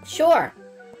 Sure.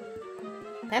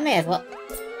 That may as well...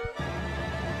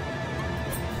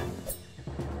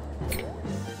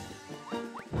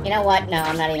 You know what? No,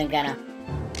 I'm not even gonna.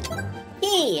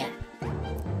 Key!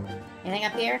 Anything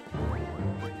up here?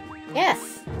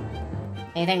 Yes.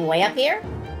 Anything way up here?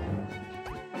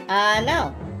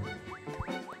 No.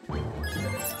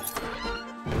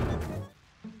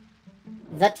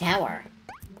 The tower.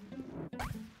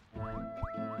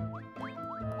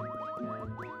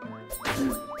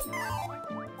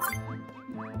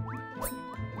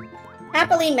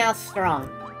 Happily, mouse strong.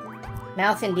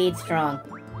 Mouse indeed strong.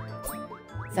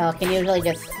 So can usually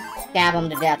just stab them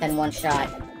to death in one shot.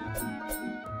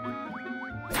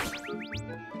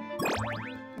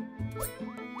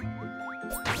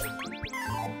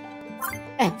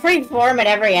 Freeform and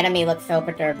every enemy looks so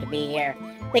perturbed to be here.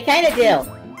 They kinda do.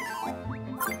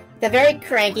 It's a very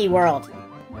cranky world.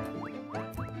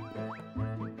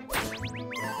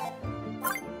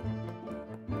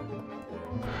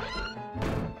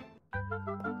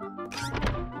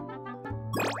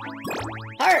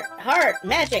 Heart!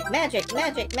 Magic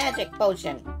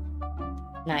potion.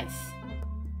 Nice.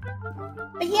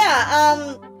 But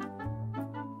yeah,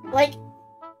 like,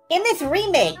 in this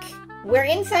remake, we're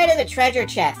inside of the treasure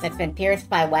chest that's been pierced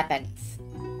by weapons.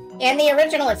 In the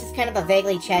original, it's just kind of a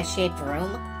vaguely chest-shaped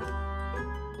room.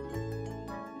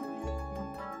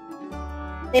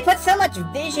 They put so much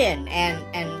vision and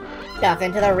stuff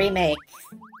into the remake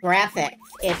graphics.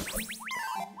 It's...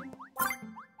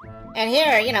 And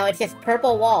here, you know, it's just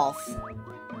purple walls.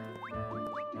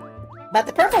 But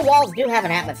the purple walls do have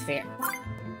an atmosphere.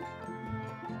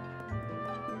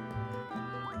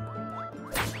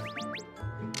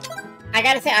 I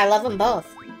gotta say, I love them both.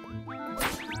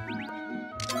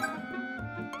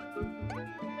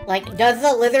 Like, does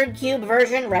the Lizard Cube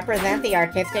version represent the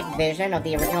artistic vision of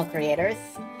the original creators?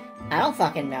 I don't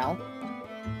fucking know.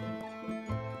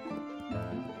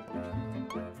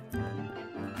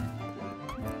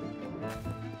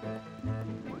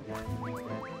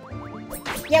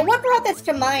 Yeah, what brought this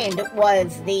to mind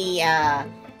was the,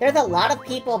 there's a lot of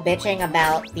people bitching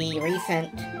about the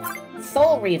recent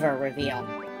Soul Reaver reveal.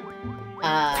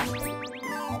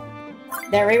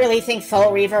 They're re-releasing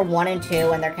Soul Reaver 1 and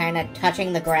 2, and they're kind of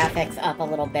touching the graphics up a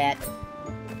little bit.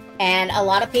 And a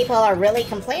lot of people are really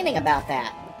complaining about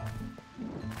that.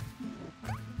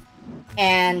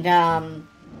 And,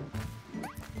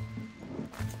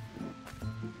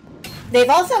 they've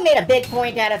also made a big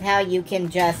point out of how you can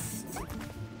just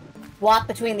swap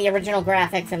between the original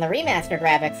graphics and the remastered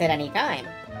graphics at any time.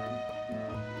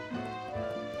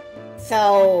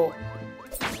 So,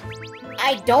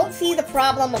 I don't see the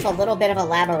problem with a little bit of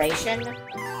elaboration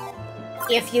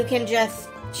if you can just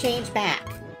change back.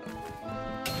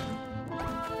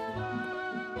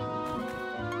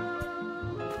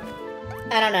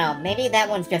 I don't know, maybe that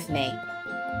one's just me.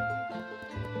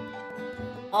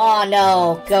 Oh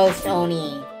no, Ghost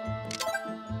Oni.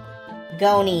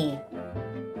 Goni.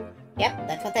 Yep,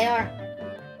 that's what they are.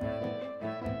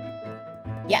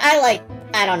 Yeah,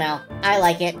 I don't know. I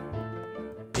like it.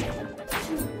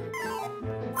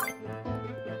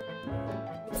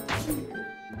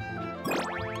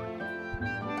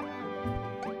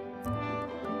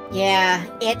 Yeah,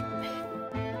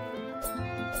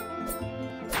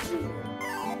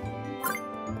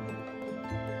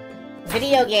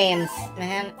 Video games,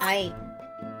 man,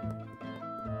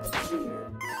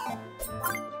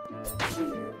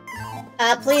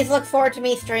 please look forward to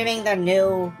me streaming the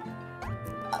new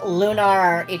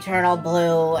Lunar Eternal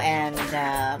Blue and,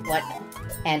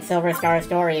 and Silver Star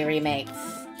Story remakes.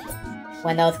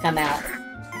 When those come out.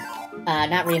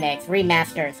 Not remakes,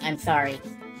 remasters, I'm sorry.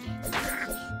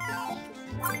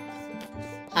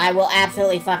 I will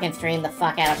absolutely fucking stream the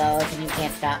fuck out of those, and you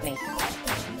can't stop me.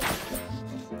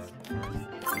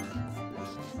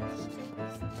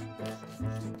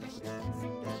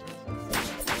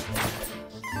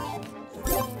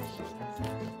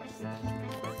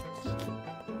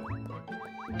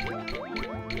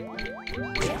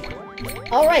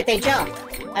 Oh right, they jumped.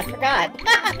 I forgot.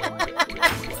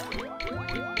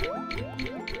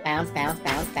 Bounce, bounce,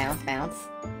 bounce, bounce, bounce.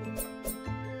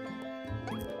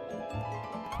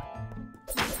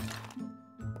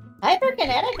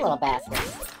 Hyperkinetic little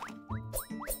bastards.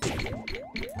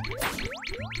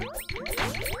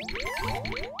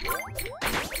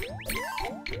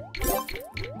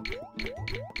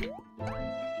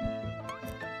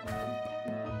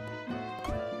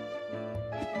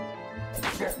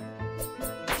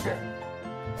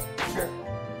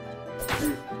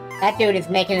 That dude is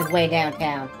making his way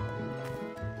downtown.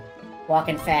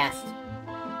 Walking fast.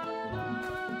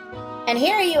 And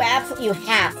here you have to,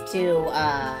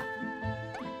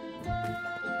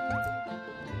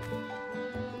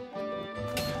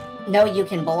 know you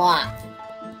can block.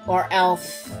 Or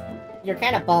else you're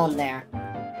kind of boned there.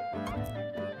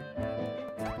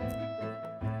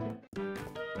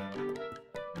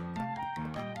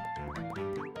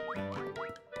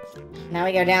 Now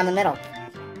we go down the middle.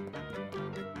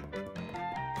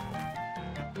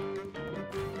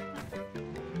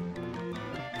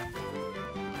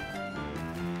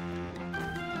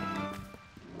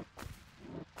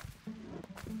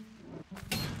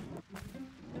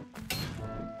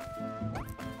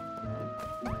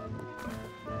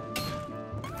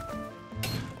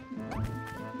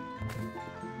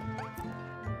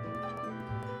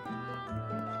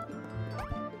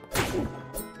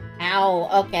 Ow,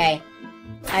 okay.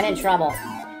 I'm in trouble.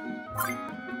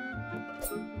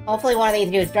 Hopefully one of these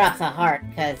dudes drops a heart,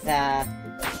 because,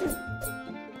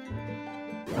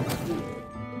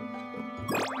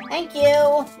 Thank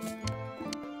you!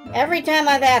 Every time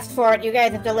I've asked for it, you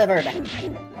guys have delivered.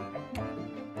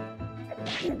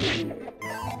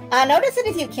 Notice that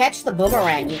if you catch the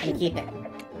boomerang, you can keep it.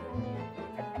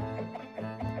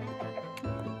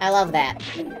 I love that.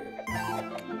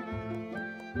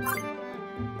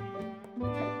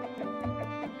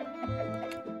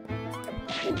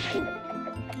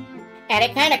 And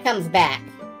it kind of comes back.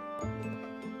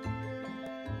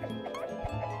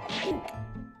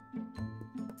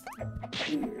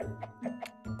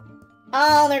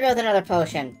 Oh, there goes another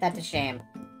potion. That's a shame.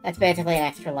 That's basically an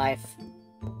extra life.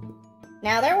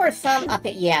 Now, there were some up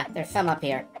here. Yeah, there's some up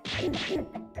here.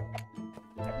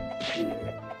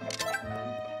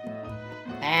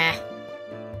 Ah.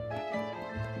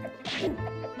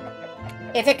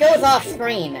 If it goes off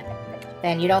screen,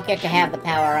 then you don't get to have the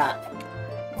power up.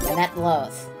 And that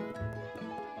blows.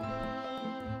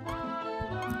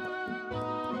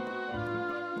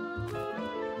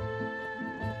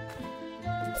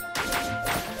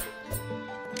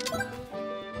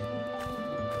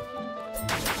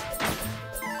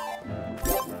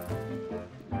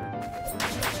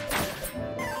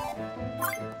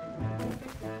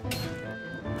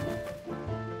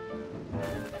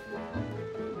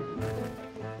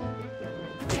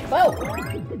 Whoa!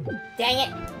 Dang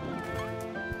it!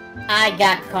 I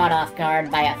got caught off guard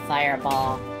by a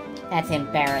fireball. That's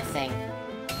embarrassing.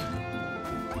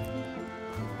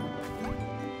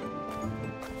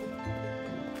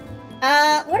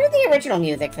 What did the original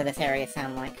music for this area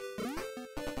sound like?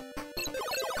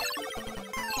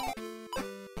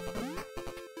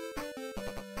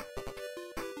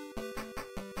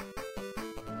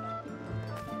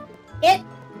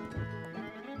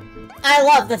 I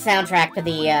love the soundtrack to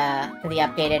the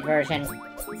updated version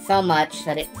so much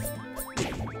that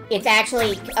it's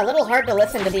actually a little hard to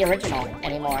listen to the original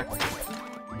anymore.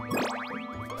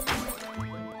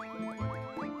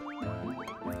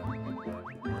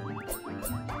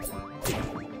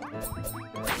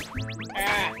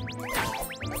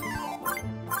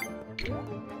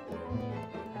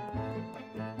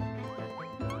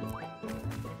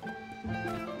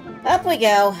 Up we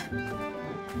go.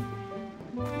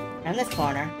 Around this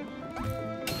corner.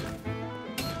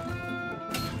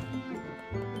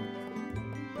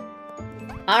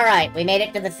 Alright, we made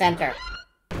it to the center.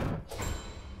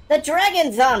 The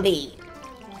Dragon Zombie!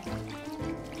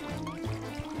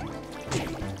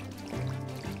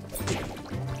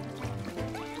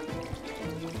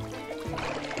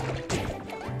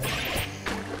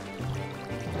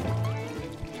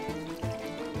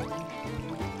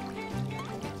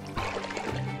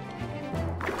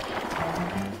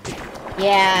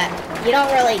 Yeah, you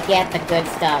don't really get the good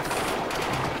stuff.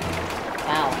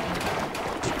 Wow.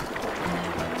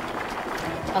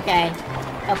 Okay.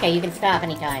 Okay, you can stop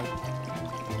anytime.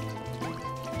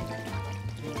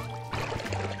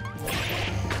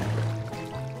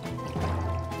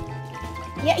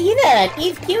 Yeah,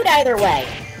 he's cute either way.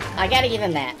 I gotta give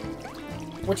him that.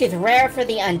 Which is rare for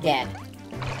the undead.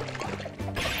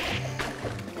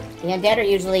 The undead are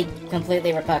usually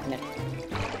completely repugnant.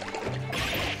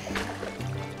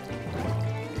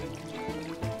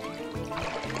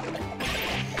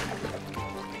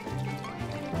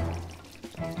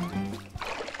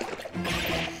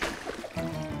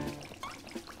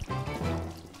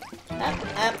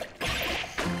 Up.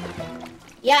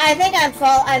 Yeah, I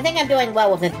think I'm doing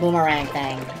well with this boomerang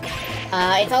thing.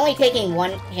 It's only taking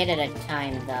one hit at a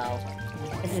time, though.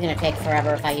 This is gonna take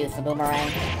forever if I use the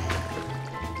boomerang.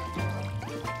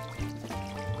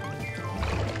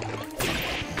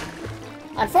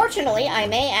 Unfortunately, I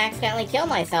may accidentally kill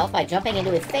myself by jumping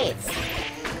into his face.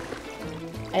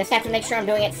 I just have to make sure I'm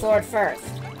doing it sword first.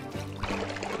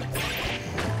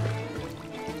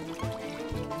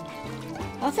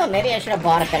 Also, maybe I should have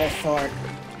bought a better sword.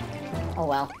 Oh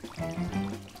well.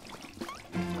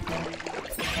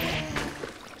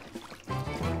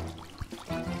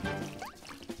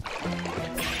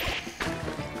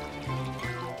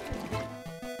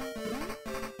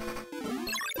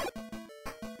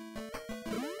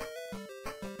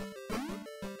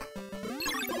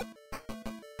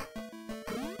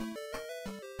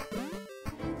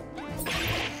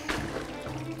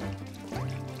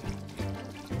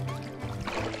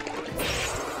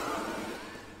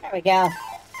 There we go.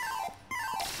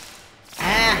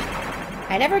 Ah,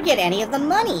 I never get any of the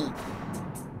money.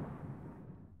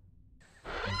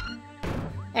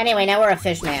 Anyway, now we're a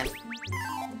fish man.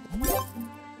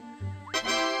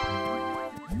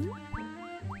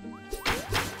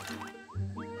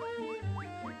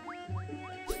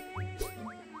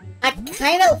 I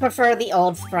kind of prefer the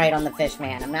old sprite on the fish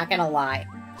man, I'm not gonna lie.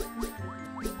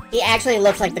 He actually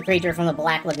looks like the creature from the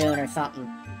Black Lagoon or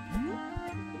something.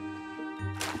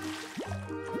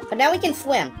 But now we can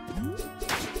swim.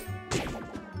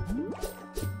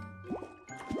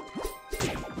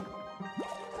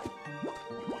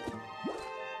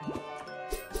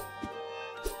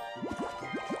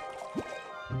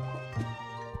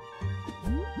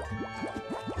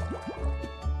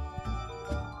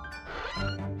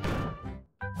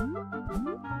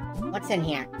 What's in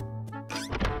here?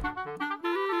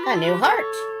 A new heart!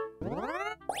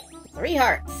 3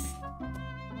 hearts.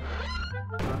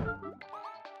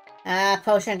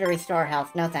 Potion to restore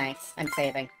health. No thanks. I'm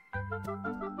saving.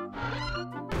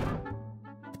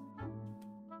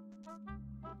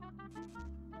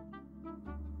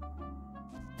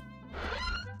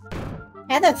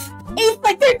 And it's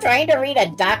like they're trying to read a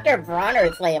Dr.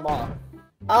 Bronner's label.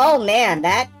 Oh man,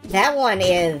 that's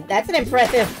an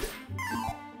impressive...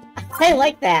 I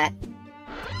like that.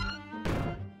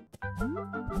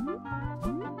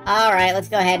 Alright, let's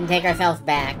go ahead and take ourselves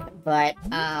back. But,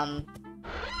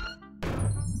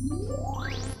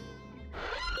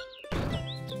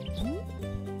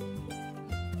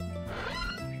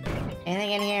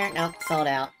 anything in here? Nope, sold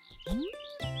out.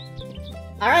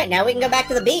 Alright, now we can go back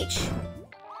to the beach.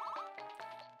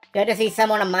 Good to see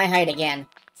someone of my height again.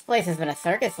 This place has been a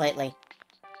circus lately.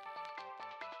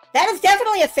 That is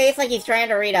definitely a face like he's trying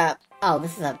to read up. Oh,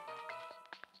 this is a...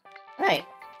 Right,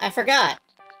 I forgot.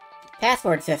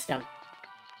 Password system.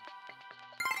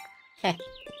 Heh.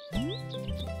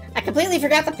 I completely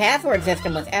forgot the password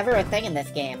system was ever a thing in this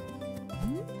game.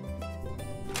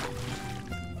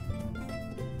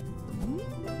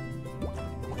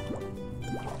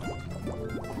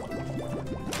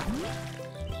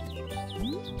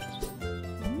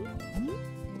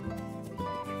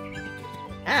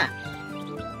 Ah.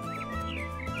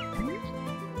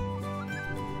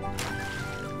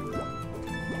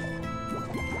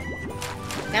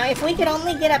 Now, if we could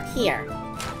only get up here.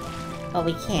 But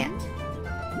we can't.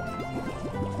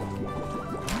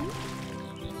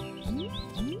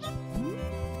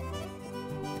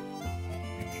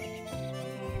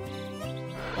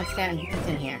 What's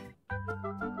in here?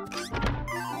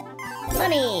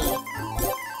 Money!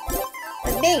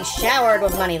 We're being showered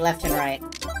with money left and right.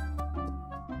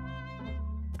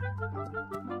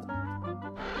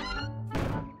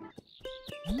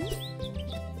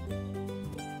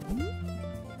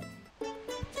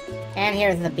 And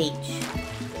here's the beach.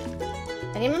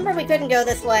 And you remember we couldn't go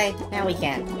this way? Now we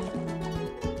can.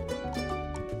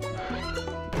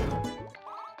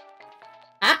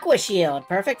 Aqua Shield,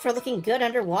 perfect for looking good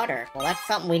underwater. Well, that's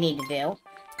something we need to do.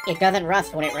 It doesn't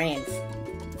rust when it rains.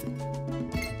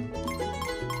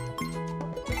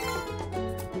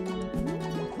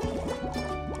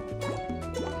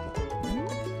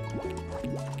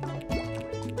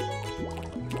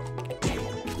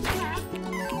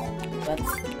 rabbits.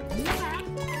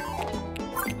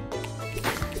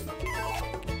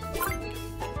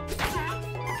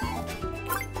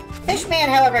 Fishman,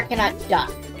 however, cannot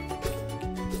duck.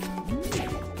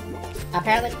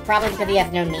 Apparently, probably because he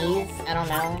has no knees. I don't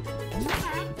know.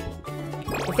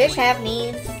 Do fish have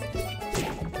knees?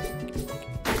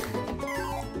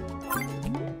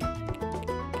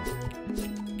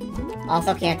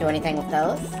 Also can't do anything with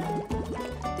those.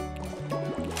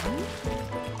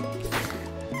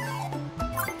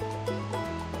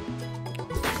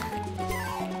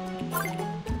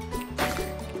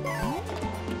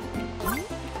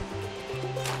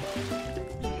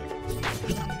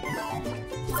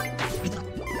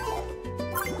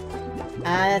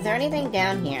 Is there anything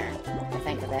down here? To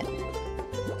think of it.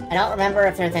 I don't remember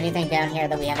if there's anything down here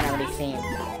that we haven't already seen.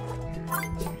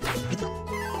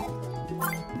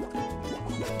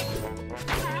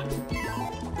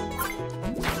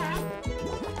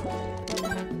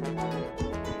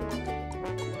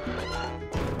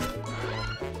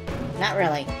 Not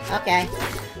really. Okay.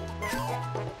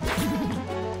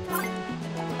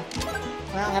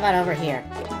 Well, how about over here?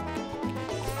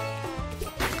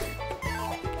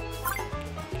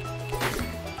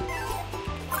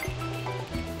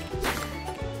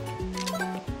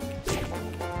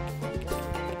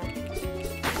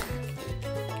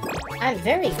 I'm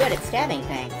very good at stabbing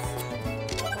things.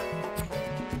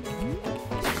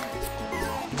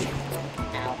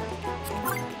 Ow.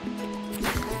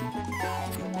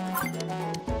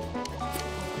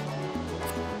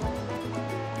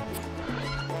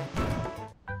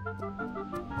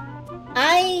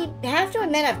 I have to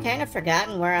admit I've kind of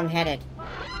forgotten where I'm headed.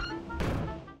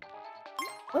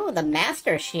 Ooh, the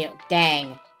Master Shield.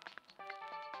 Dang.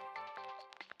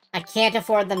 I can't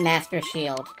afford the Master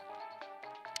Shield.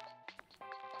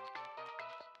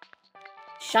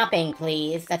 Shopping,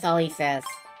 please. That's all he says.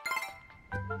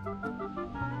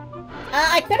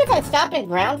 I could if I stopped and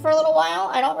ground for a little while.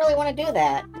 I don't really want to do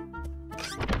that.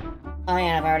 Oh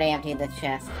yeah, I've already emptied this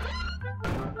chest.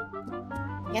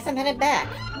 Guess I'm headed back.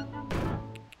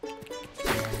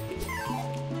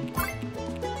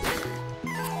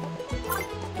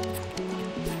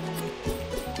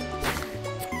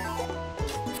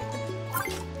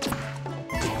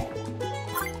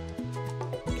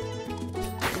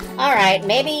 Alright,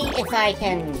 maybe if I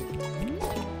can...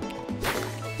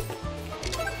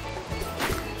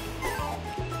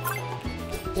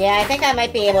 Yeah, I think I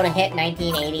might be able to hit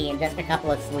 1980 in just a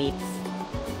couple of sweeps.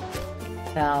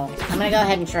 So, I'm gonna go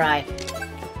ahead and try.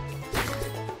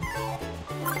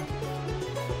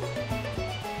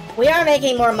 We are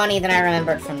making more money than I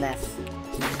remembered from this.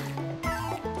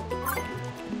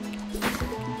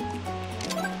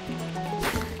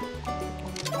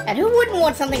 And who wouldn't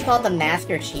want something called the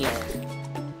Master Shield?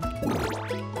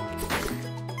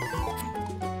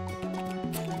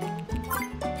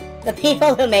 The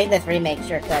people who made this remake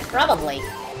sure could, probably.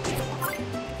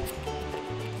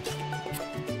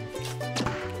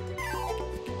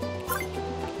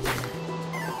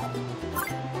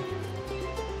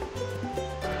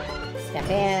 Step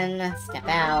in, step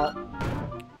out.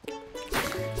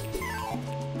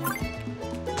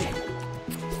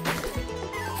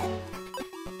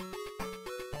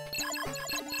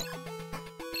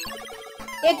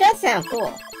 It does sound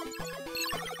cool.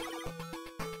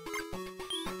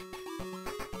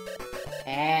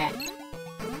 Eh.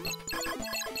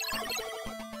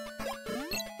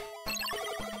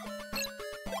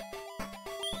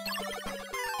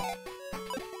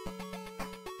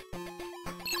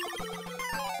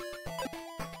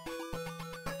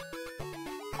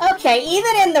 Okay,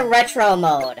 even in the retro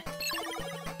mode,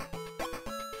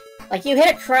 like you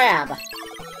hit a crab,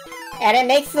 and it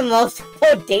makes the most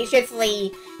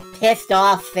bodaciously pissed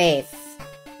off face.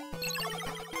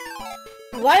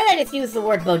 Why did I just use the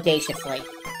word bodaciously?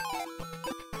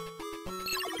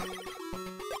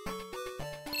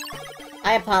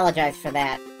 I apologize for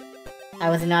that. I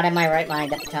was not in my right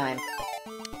mind at the time.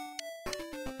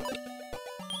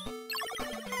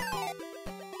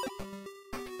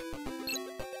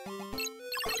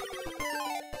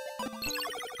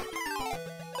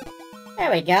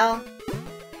 There we go.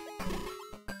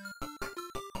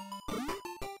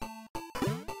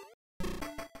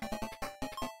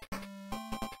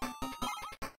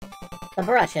 The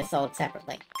brush is sold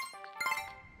separately.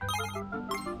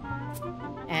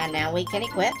 And now we can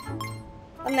equip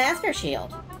the Master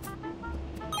Shield.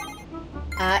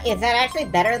 Is that actually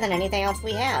better than anything else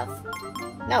we have?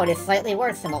 No, it is slightly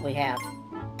worse than what we have.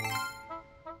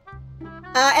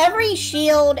 Every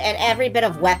shield and every bit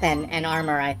of weapon and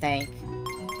armor, I think,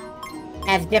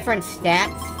 has different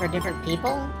stats for different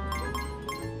people.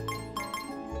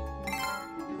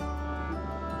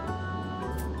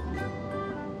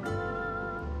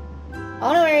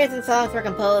 All new areas and songs were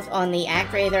composed on the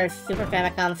ActRaiser Super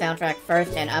Famicom soundtrack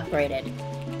first and upgraded,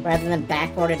 rather than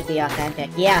backported to be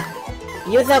authentic. Yeah,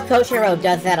 Yuzo Koshiro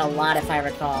does that a lot, if I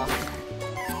recall.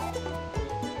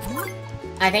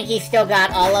 I think he's still got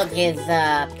all of his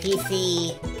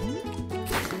PC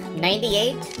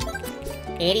 98,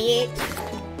 88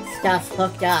 stuff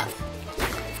hooked up.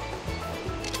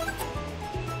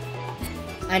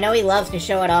 I know he loves to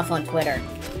show it off on Twitter.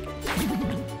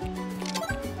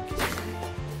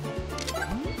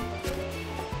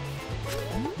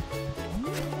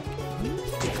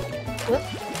 Whoop.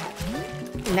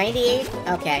 98?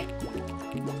 Okay.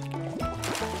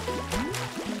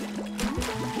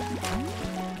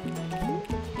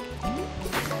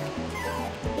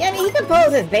 Yeah, I mean, he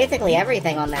composes basically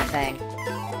everything on that thing.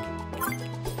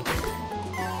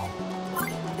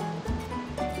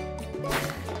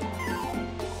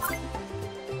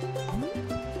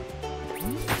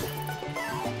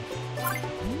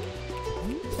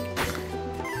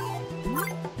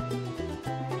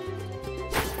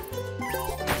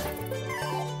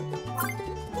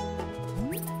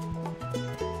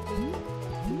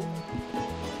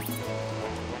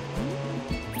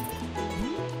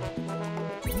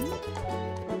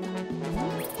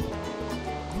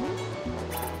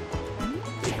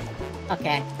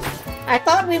 Okay. I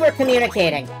thought we were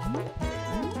communicating.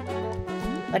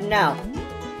 But no.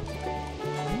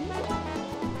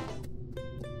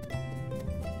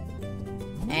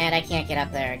 And I can't get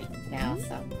up there now,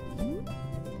 so...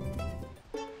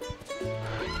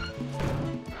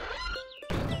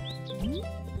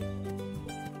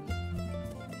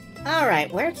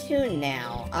 Alright, where to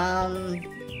now?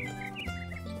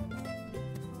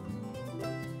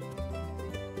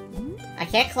 I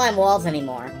can't climb walls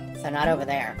anymore. So not over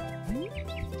there.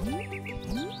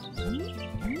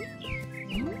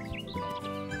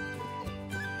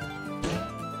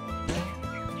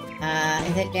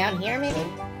 Is it down here, maybe?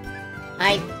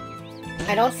 I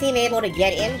don't seem able to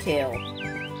get into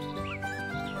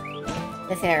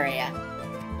this area.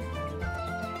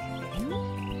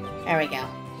 There we go.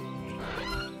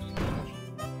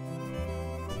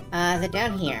 Is it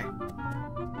down here?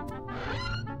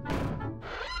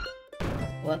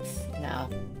 Whoops, no.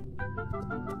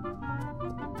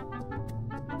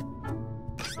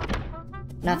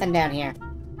 Nothing down here.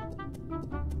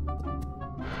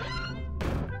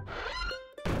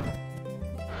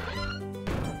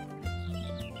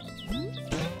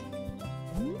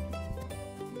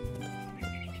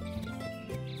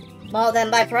 Well,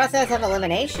 then by process of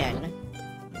elimination...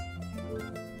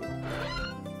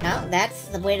 No, that's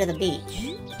the way to the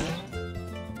beach.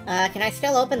 Can I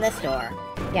still open this door?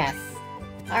 Yes.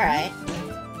 Alright.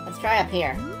 Let's try up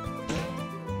here.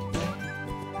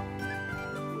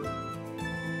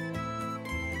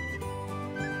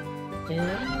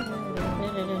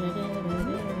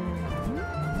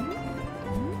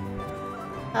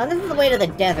 Oh, this is the way to the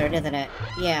desert, isn't it?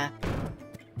 Yeah.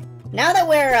 Now that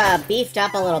we're, beefed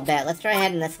up a little bit, let's try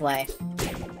heading this way.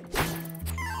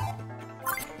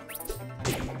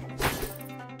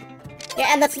 Yeah,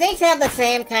 and the snakes have the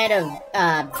same kind of,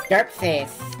 derp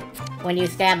face when you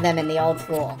stab them in the old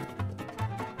school.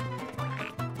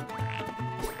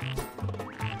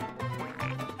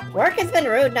 Work has been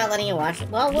rude not letting you watch it.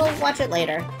 Well, we'll watch it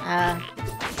later.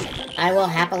 I will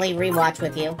happily rewatch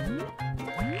with you.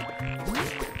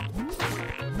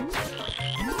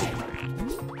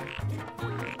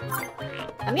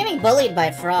 I'm getting bullied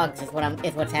by frogs is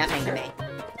what's happening to me.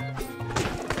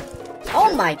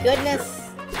 Oh my goodness!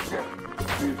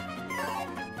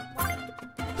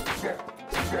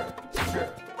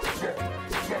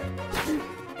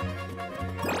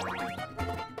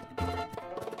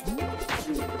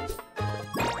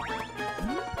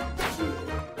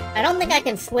 I don't think I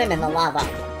can swim in the lava.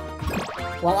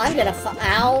 Well, I'm gonna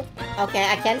ow! Okay,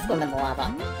 I can swim in the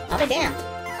lava. I'll be damned.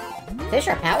 Fish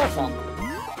are powerful.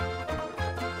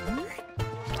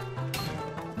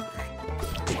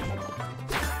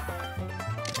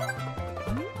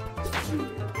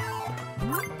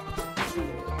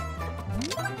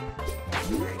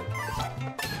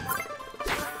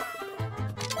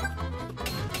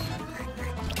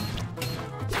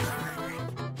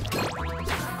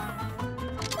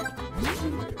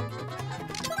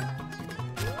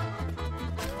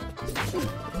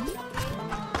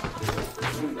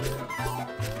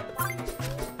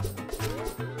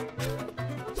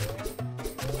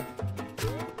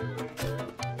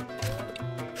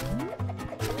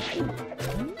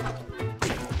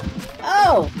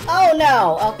 Oh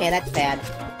no! Okay, that's bad.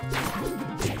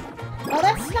 Well,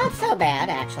 that's not so bad,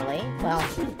 actually. Well,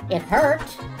 it hurt,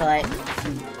 but...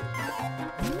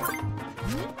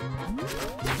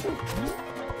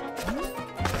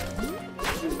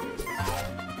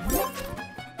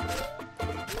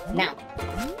 Now.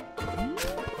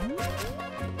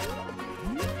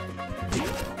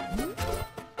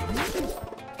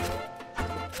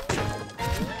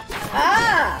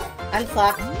 Ah! I'm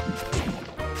fucked.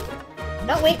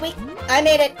 No, wait. I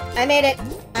made it.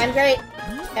 I'm great.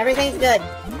 Everything's good.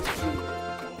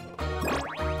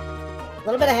 A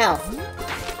little bit of health.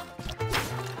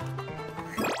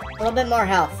 A little bit more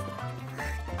health.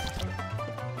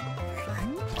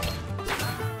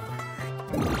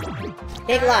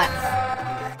 Big lots.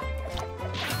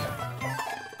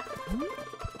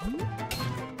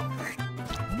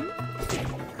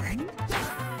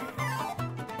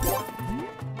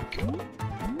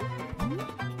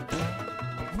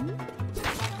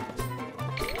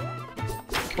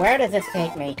 Where does this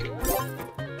take me?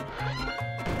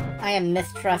 I am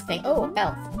mistrusting. Oh,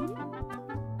 health.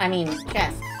 I mean,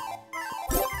 chest.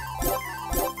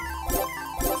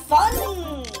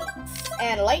 Fun!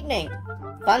 And lightning.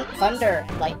 Thunder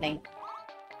lightning.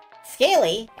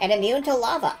 Scaly and immune to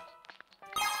lava.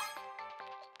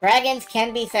 Dragons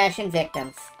can be fashion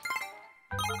victims.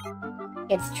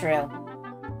 It's true.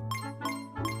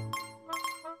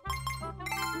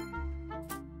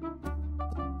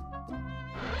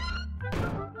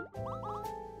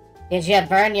 Did you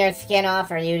burn your skin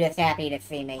off, or are you just happy to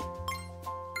see me?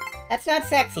 That's not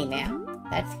sexy, man.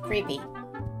 That's creepy.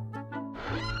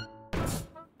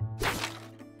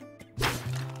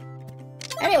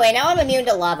 Anyway, now I'm immune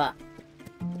to lava.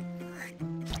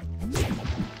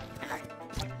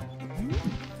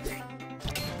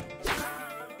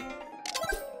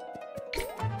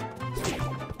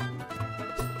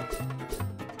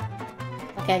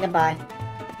 Okay, goodbye.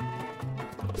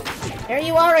 Here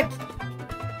you are!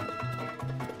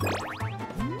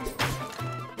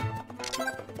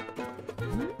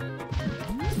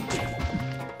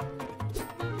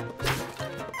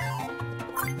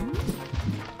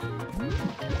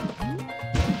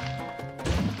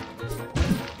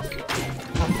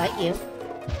 Fight you.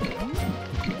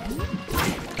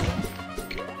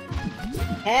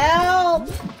 Help!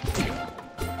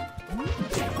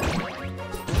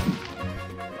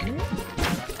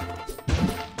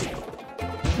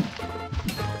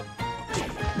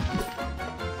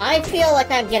 I feel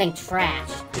like I'm getting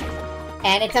trashed.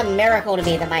 And it's a miracle to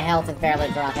me that my health is barely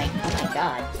dropping. Oh my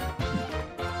god.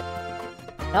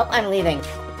 Nope, I'm leaving.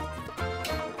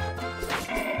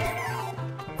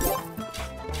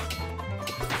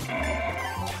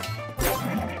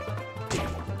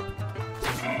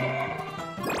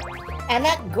 And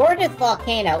that gorgeous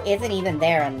volcano isn't even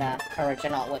there in the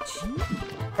original, which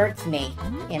hurts me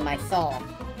in my soul.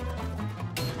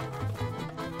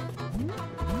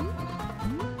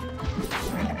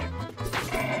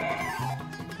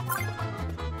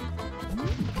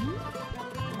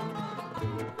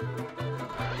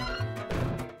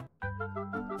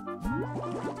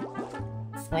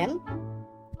 Swim?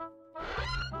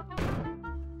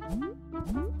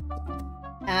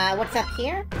 What's up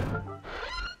here?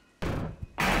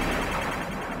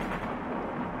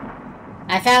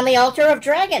 I found the altar of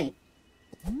dragon!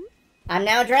 I'm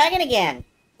now a dragon again!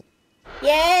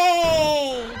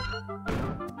 Yay!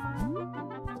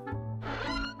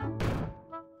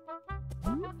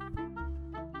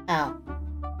 Oh.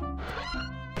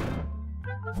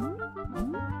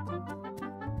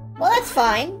 Well, that's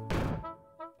fine.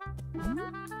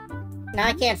 Now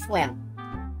I can't swim.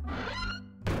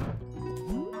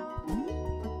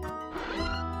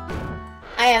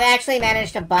 I have actually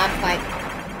managed to box my...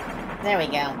 There we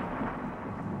go.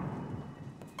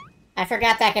 I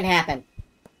forgot that can happen.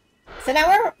 So now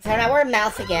we're a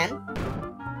mouse again.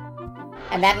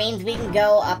 And that means we can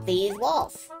go up these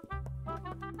walls.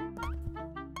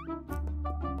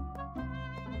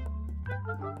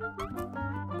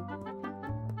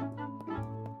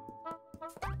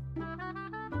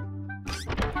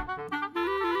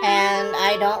 And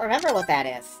I don't remember what that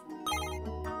is.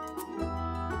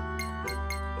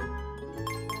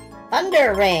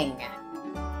 Thunder Ring!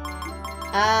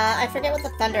 I forget what the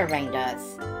Thunder Ring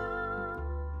does.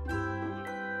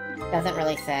 Doesn't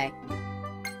really say.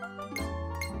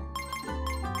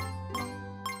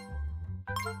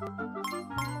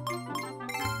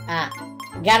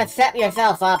 You gotta set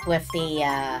yourself up with the,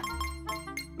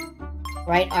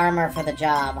 right armor for the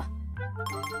job.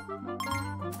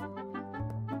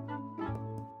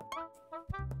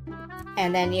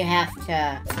 And then you have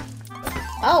to...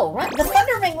 Oh, right, the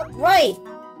Thunder Ring, right!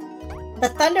 The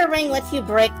Thunder Ring lets you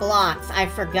break blocks. I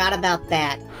forgot about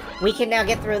that. We can now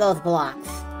get through those blocks.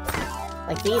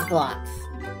 Like these blocks.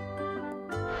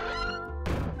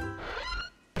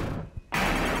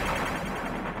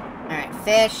 Alright,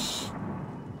 fish.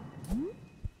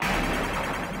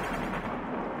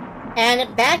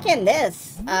 And back in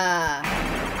this,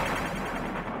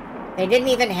 they didn't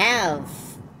even have...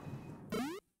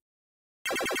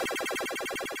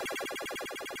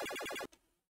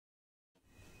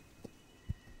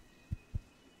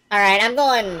 Alright, I'm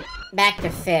going back to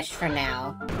fish for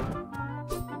now.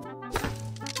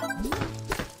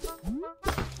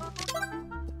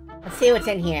 Let's see what's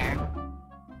in here.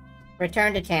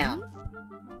 Return to town.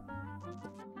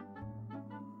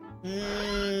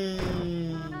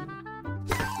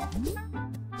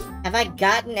 Have I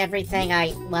gotten everything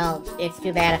well, it's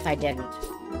too bad if I didn't.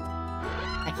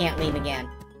 I can't leave again.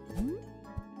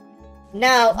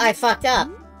 No, I fucked up.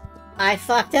 I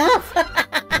fucked up!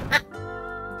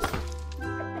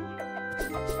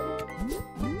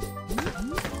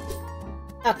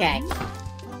 Okay.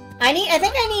 I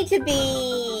think I need to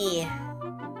be...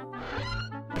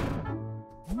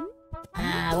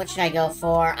 what should I go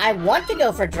for? I want to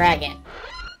go for Dragon.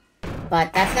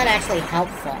 But that's not actually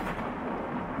helpful.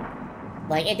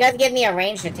 Like, it does give me a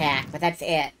ranged attack, but that's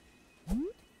it.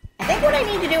 I think what I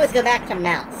need to do is go back to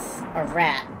Mouse, or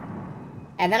Rat.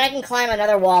 And then I can climb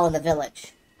another wall in the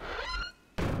village.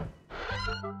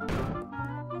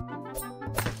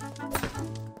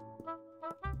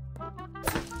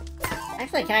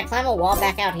 Actually, can I climb a wall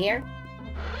back out here?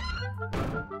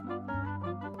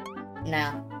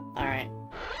 No. Alright.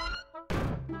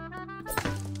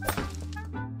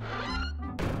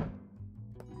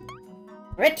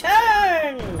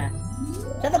 Return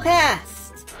to the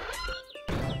past!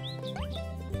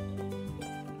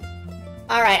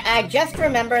 Alright, I just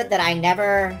remembered that I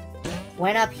never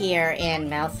went up here in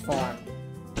mouse form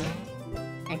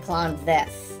and cloned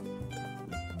this.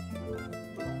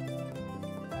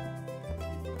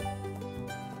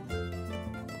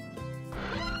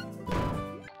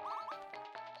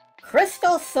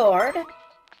 Crystal Sword,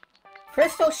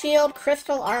 Crystal Shield,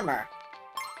 Crystal Armor.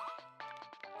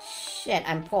 Shit,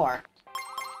 I'm poor.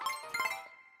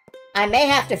 I may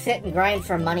have to sit and grind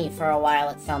for money for a while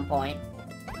at some point.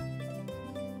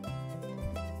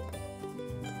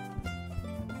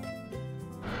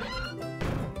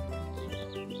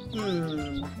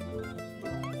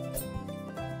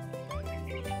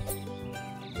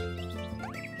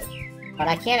 But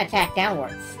I can't attack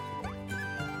downwards.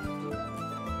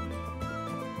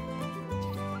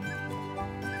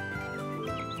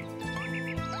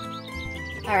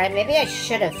 Alright, maybe I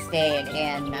should have stayed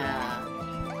in,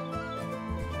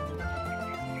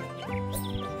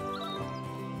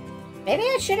 maybe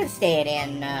I should have stayed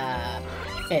in,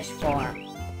 fish form.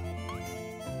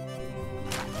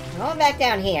 We're going back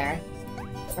down here.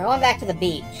 We're going back to the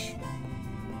beach.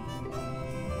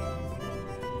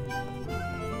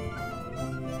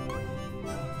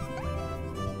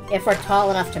 If we're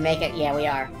tall enough to make it, yeah, we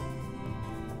are.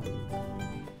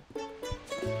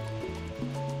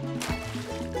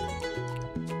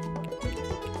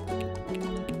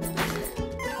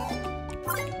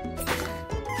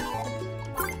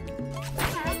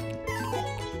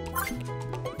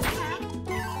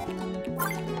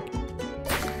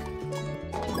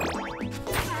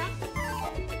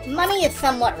 Money is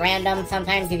somewhat random.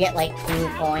 Sometimes you get, like, 2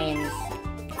 coins.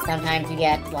 Sometimes you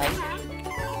get, like,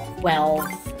 12.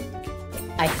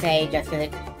 I say just because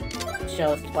it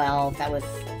shows 12. That was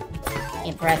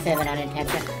impressive and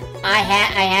unintentional. I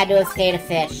had to have stayed a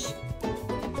fish.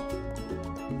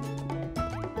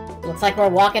 Looks like we're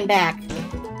walking back.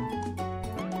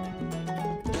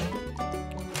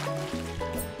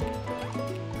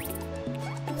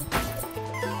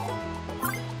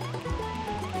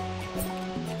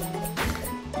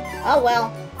 Oh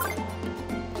well.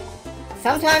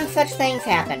 Sometimes such things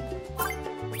happen.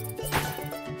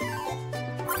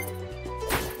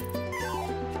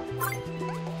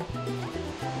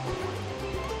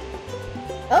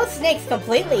 Those snakes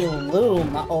completely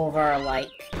loom over,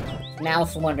 like,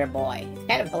 Mouse Wonder Boy. It's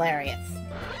kind of hilarious.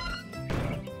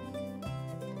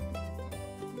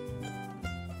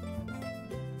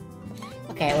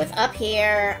 Okay, it was up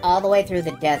here, all the way through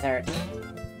the desert.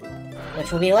 Which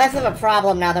will be less of a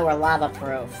problem now that we're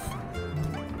lava-proof.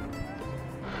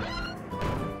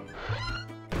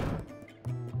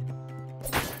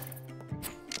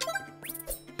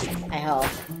 I hope.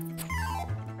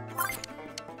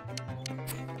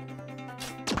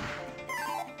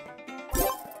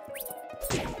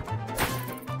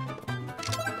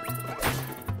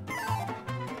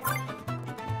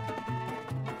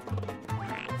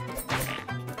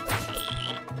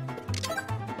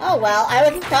 Oh well, I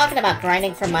wasn't talking about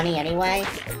grinding for money anyway.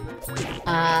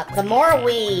 The more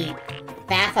we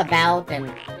faff about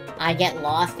and I get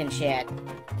lost and shit,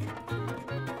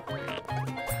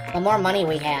 the more money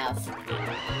we have.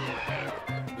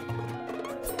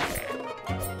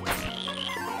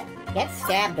 Get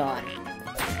stabbed on.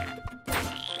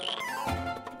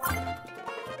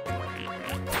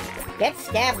 Get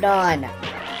stabbed on.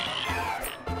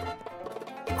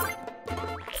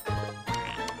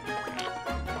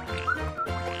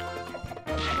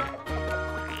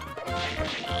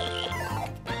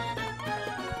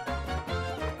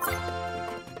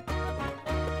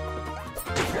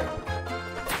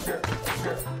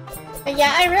 But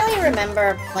yeah, I really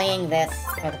remember playing this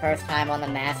for the first time on the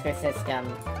Master System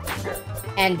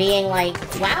and being like,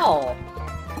 wow,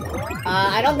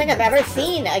 I don't think I've ever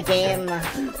seen a game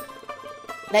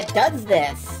that does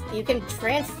this. You can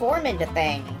transform into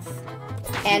things,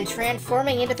 and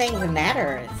transforming into things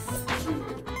matters.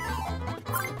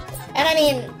 And I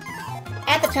mean,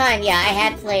 at the time, yeah, I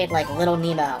had played, like, Little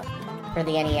Nemo for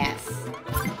the NES.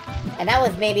 And that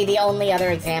was maybe the only other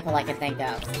example I could think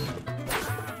of.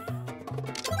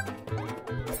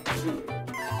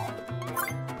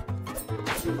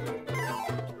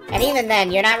 And even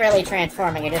then, you're not really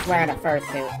transforming, you're just wearing a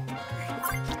fursuit.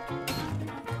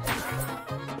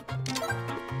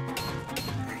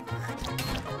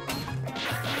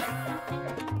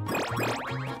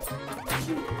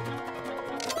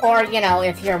 Or, you know,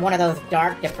 if you're one of those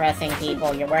dark, depressing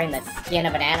people, you're wearing the skin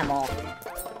of an animal.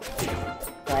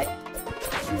 But...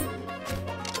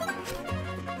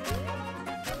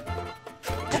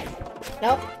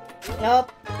 Nope.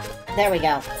 Nope. There we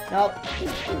go. Nope.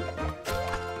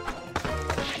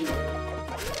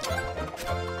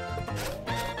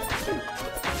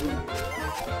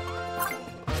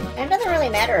 And it doesn't really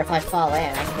matter if I fall in,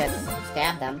 I can just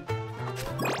stab them.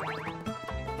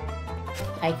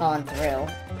 Hike on through.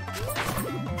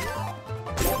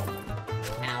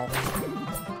 Ow.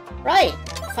 Right!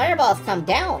 Fireballs come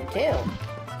down, too.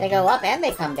 They go up and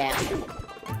they come down.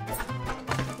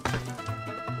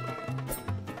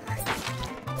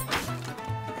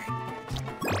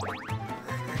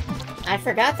 I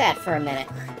forgot that for a minute.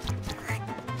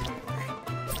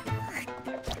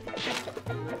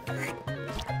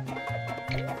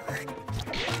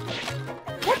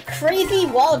 What crazy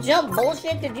wall jump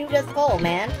bullshit did you just pull,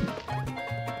 man?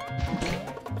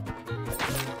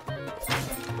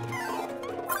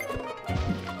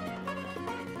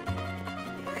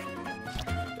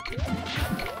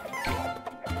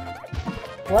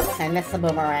 Whoops, I missed the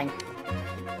boomerang.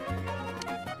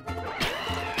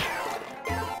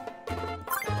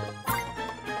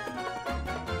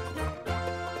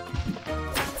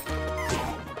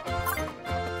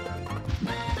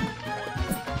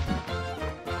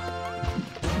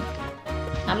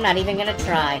 I'm not even gonna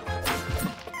try.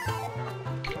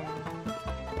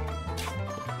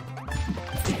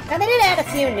 Now, they did add a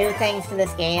few new things to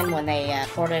this game when they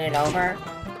ported it over.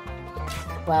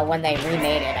 Well, when they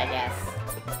remade it, I guess.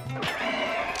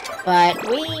 But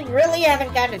we really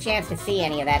haven't gotten a chance to see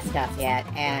any of that stuff yet,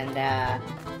 and,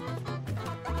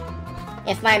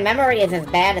 if my memory is as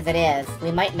bad as it is,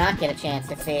 we might not get a chance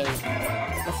to see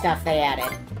the stuff they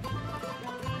added.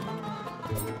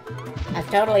 I've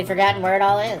totally forgotten where it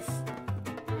all is.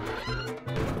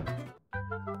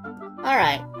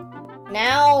 Alright.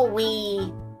 Now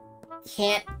we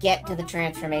can't get to the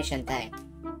transformation thing.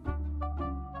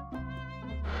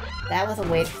 That was a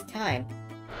waste of time.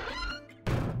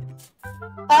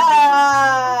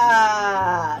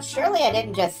 Surely I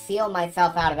didn't just seal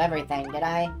myself out of everything, did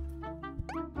I?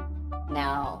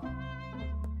 No.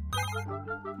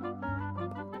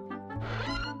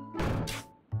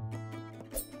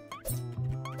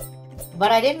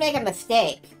 But I did make a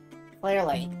mistake,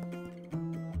 clearly.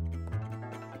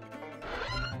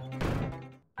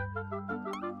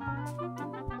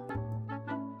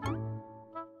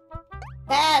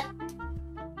 That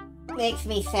makes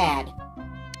me sad.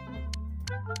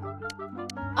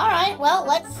 Alright, well,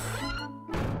 let's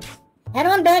head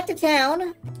on back to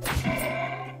town.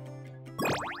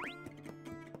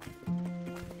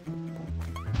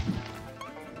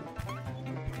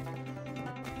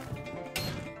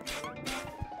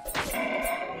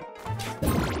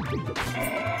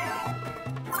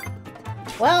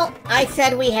 Well, I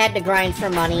said we had to grind for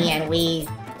money, and we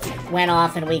went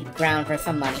off and we ground for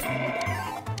some money.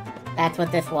 That's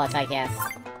what this was, I guess.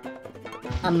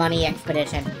 A money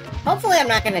expedition. Hopefully I'm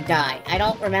not gonna die. I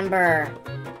don't remember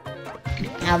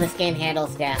how this game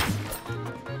handles death.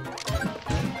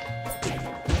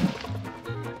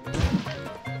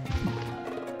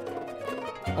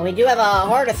 Well, we do have a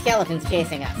horde of skeletons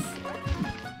chasing us.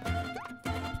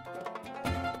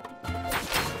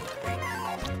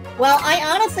 Well, I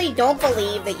honestly don't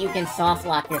believe that you can soft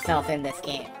lock yourself in this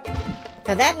game.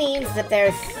 So that means that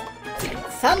there's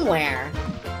somewhere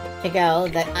to go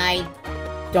that I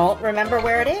don't remember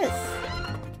where it is.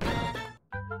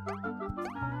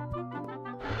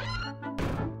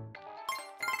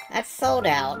 That's sold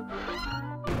out.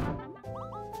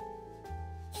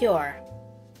 Cure.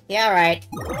 Yeah, alright.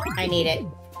 I need it.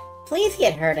 Please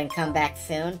get hurt and come back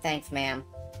soon. Thanks, ma'am.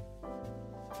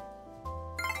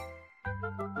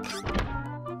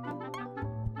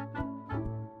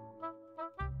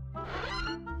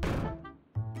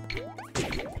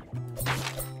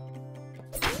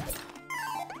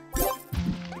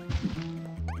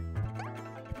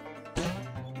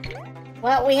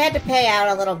 Well, we had to pay out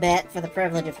a little bit for the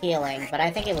privilege of healing, but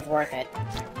I think it was worth it.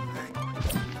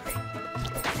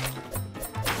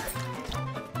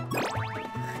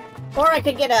 Or I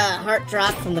could get a heart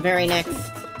drop from the very next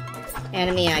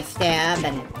enemy I stab,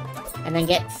 and then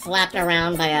get slapped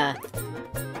around by a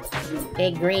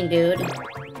big green dude,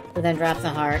 who then drops a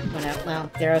heart.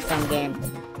 Well, zero-sum game.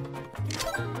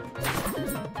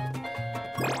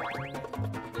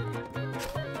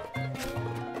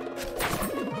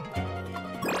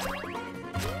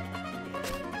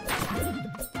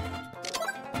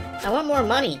 I want more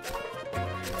money.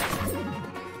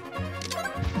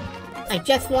 I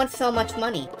just want so much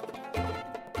money.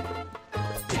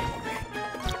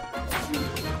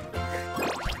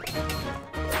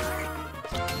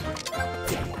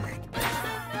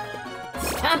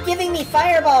 Stop giving me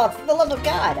fireballs, for the love of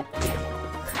God!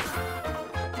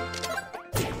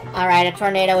 Alright, a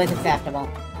tornado is acceptable.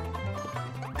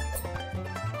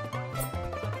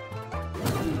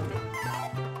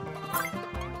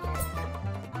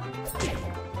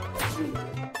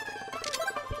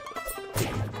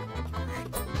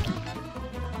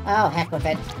 Oh, heck with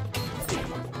it.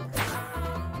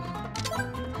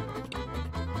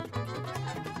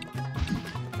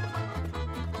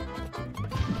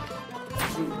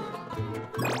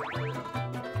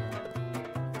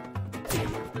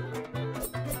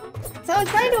 So I'm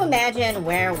trying to imagine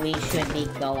where we should be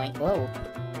going. Whoa.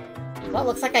 Well,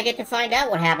 looks like I get to find out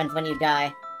what happens when you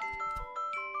die.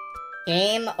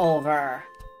 Game over.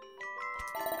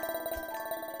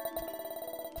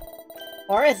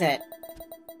 Or is it?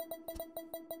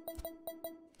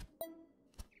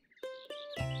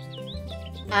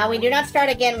 We do not start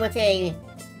again with a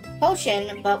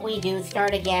potion, but we do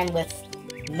start again with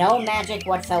no magic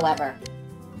whatsoever.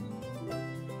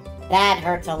 That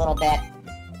hurts a little bit.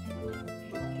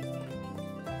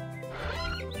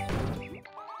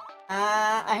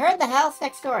 I heard the house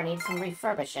next door needs some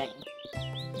refurbishing.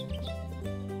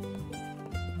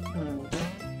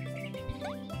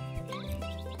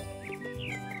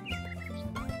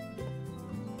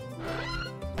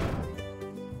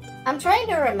 I'm trying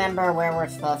to remember where we're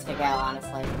supposed to go,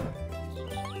 honestly.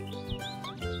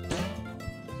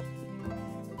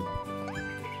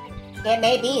 It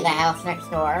may be the house next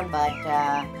door, but,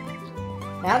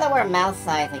 now that we're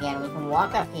mouse-sized again, we can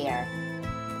walk up here.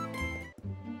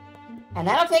 And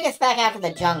that'll take us back out to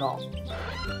the jungle.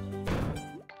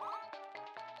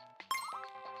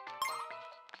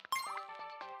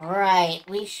 Right,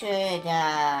 we should,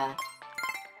 I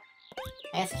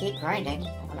guess keep grinding. I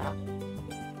don't know.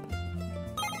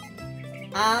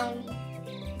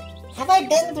 Have I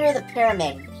been through the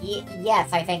pyramid?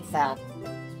 Yes, I think so.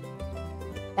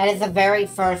 That is the very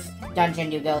first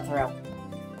dungeon you go through.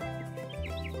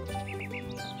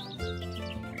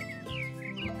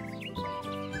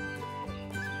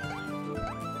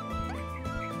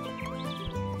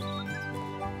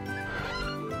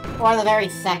 Or the very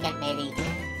second, maybe.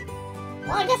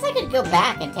 Well, I guess I could go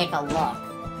back and take a look.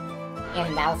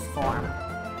 In mouse form.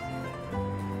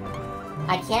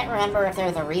 I can't remember if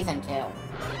there's a reason to,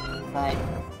 but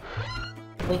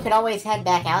we could always head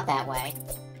back out that way.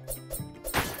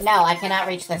 No, I cannot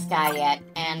reach this guy yet,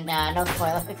 and no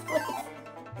spoilers, please.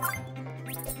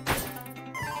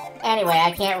 Anyway,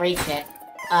 I can't reach it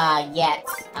yet.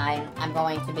 I'm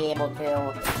going to be able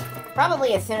to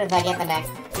probably as soon as I get the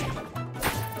next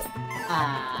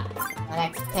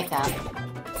pickup.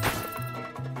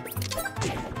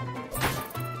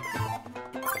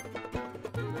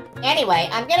 Anyway,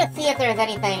 I'm gonna see if there's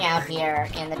anything out here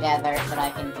in the desert that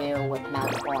I can do with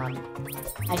mouse form.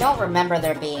 I don't remember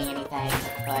there being anything,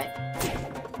 but...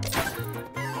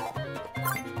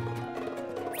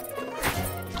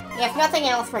 if nothing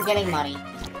else, we're getting money.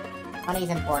 Money's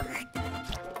important.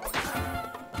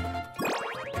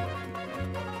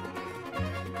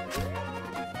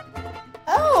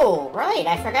 Oh, right,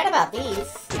 I forgot about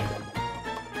these.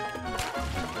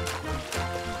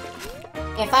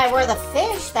 If I were the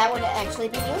fish, that would actually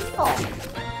be useful.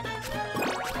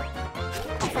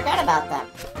 I forgot about them.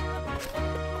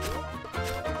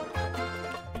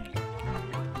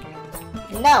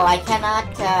 No, I cannot,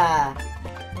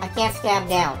 I can't stab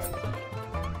down.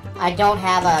 I don't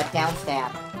have a down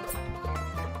stab.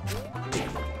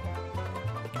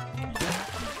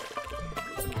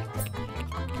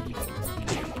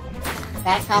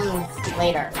 That comes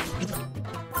later.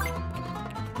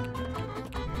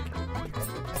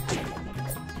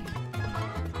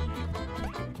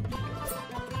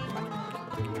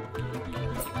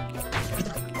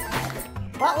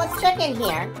 Well, let's check in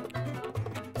here.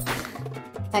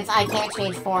 Since I can't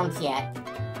change forms yet.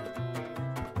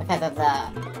 Because of the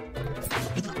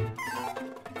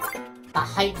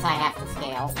heights I have to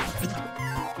scale.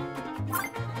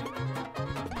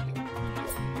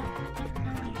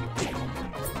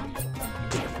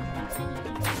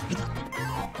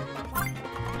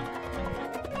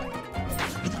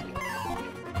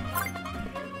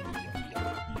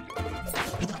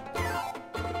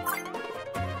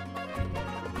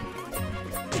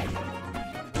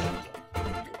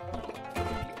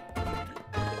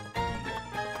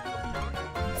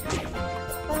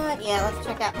 Yeah, let's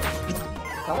check out.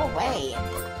 Go away.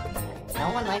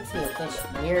 No one likes you,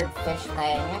 weird fish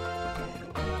thing.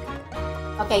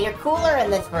 Okay, you're cooler in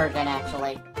this version,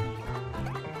 actually.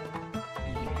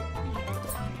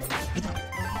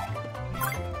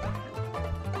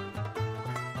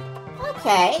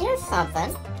 Okay, here's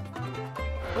something.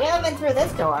 We haven't been through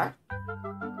this door.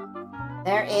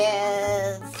 There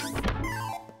is...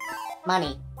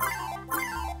 money.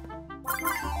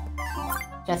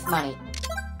 Just money.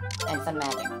 And some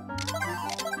magic.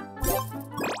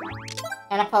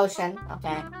 And a potion.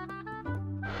 Okay.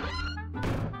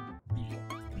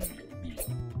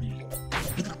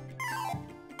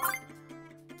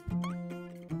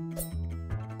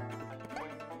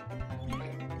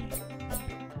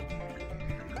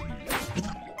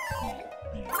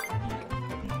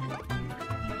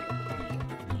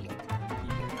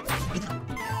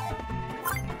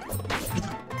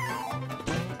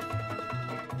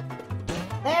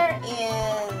 There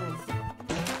is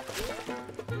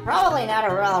probably not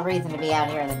a real reason to be out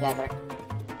here in the desert.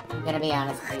 I'm gonna be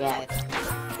honest with you guys.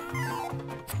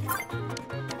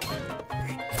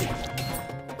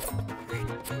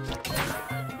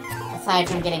 Aside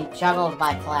from getting juggled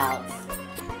by clouds.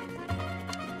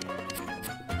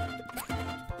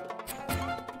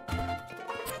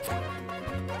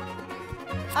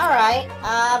 Alright,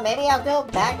 maybe I'll go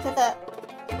back to the...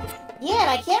 Yeah, and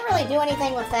I can't really do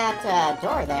anything with that,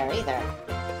 door there, either.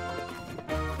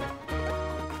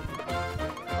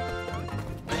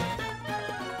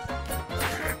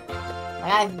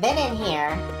 Like, I've been in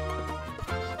here.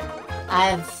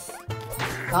 I've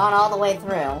gone all the way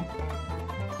through.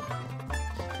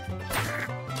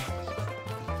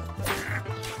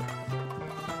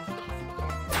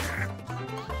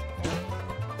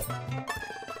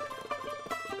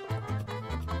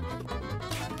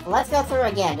 Let's go through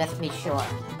again, just to be sure.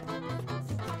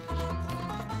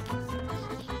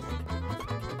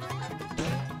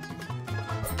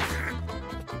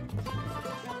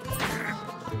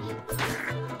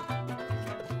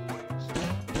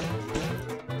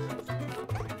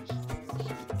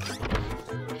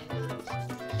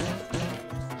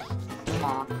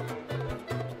 Oh.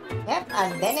 Yep,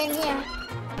 I've been in here.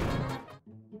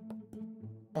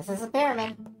 This is a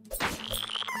pyramid.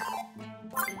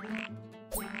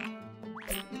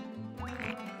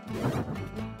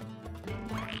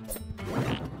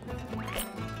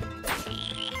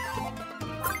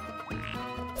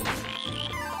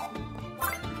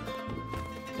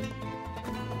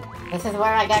 This is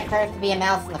where I got cursed to be a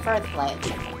mouse in the first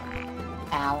place.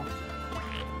 Ow.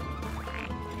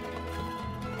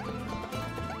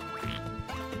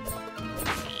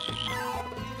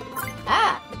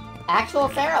 Ah! Actual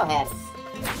pharaoh heads.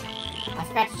 I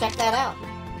forgot to check that out.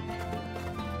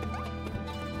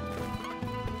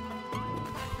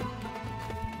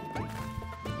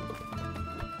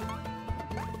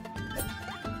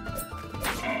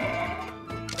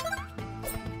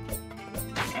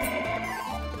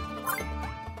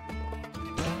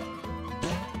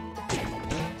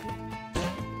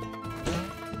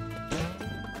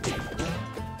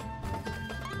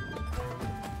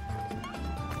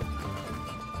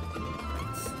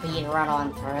 Speed run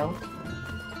on through.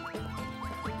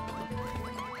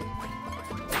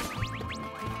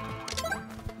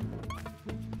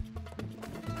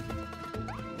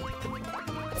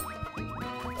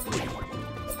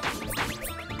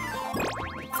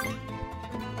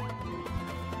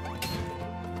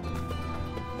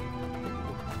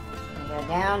 Go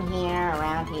down here,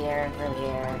 around here, through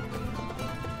here.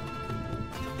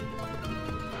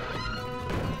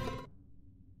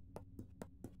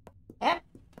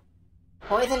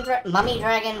 Mummy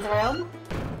Dragon's room,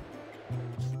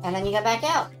 and then you go back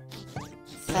out.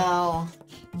 So,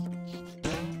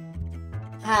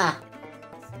 huh.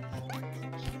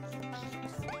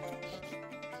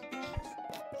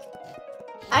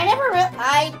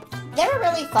 I never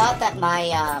really thought that my,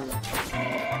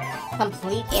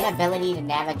 complete inability to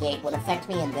navigate would affect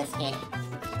me in this game.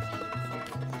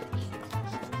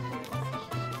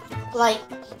 Like,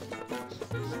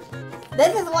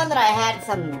 this is one that I had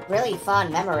some really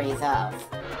fond memories of.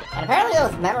 And apparently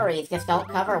those memories just don't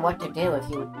cover what to do if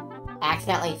you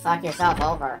accidentally fuck yourself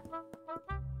over.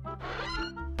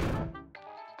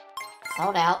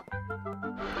 Sold out.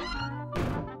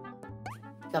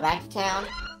 Go back to town.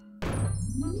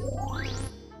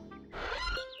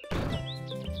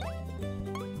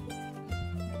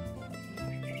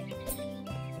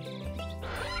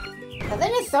 So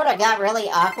then it sort of got really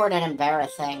awkward and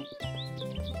embarrassing.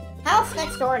 House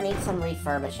next door needs some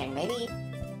refurbishing. Maybe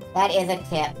that is a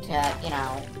tip to, you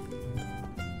know,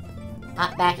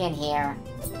 hop back in here.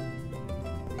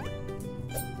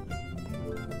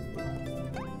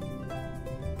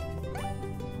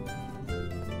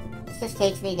 This just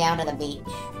takes me down to the beach.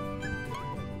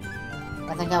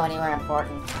 Doesn't go anywhere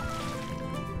important.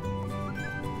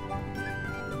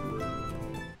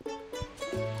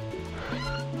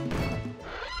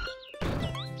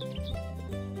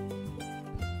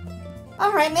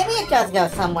 Alright, maybe it does go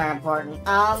somewhere important.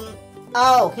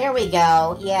 Oh, here we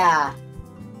go. Yeah.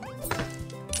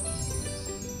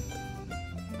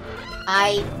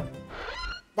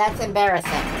 That's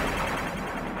embarrassing.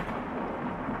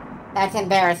 That's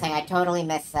embarrassing. I totally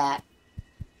missed that.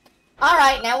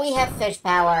 Alright, now we have fish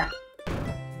power.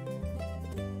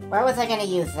 Where was I gonna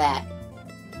use that?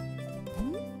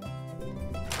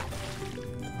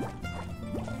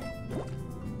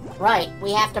 Right,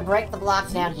 we have to break the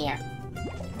blocks down here.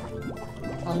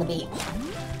 On the beach.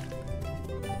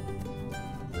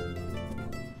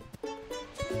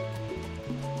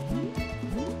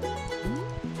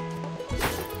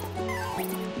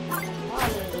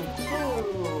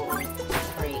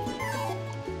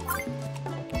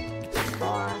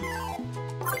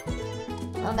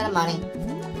 A little bit of money.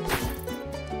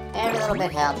 Every little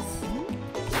bit helps.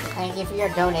 Thank you for your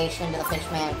donation to the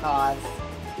Fishman cause.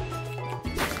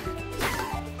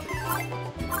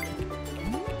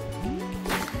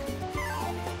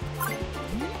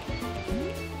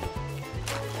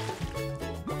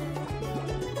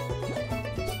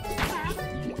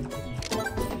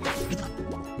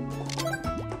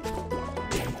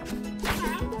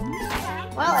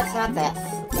 Well, it's not this.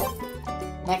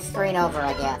 Next screen over,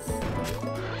 I guess.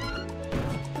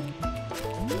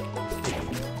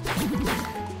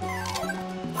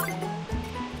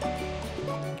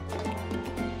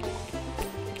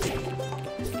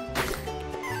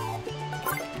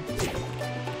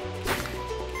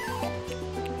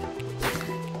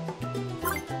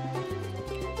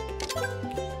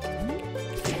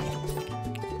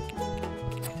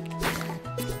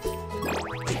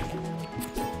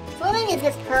 Swimming is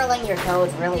just curling your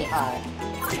toes really hard.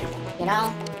 You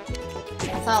know?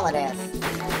 That's all it is.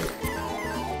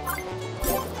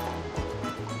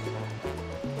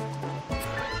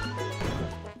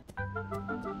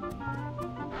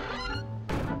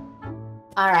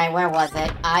 Alright, where was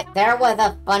it? There was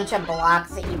a bunch of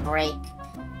blocks that you break,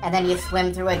 and then you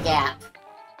swim through a gap.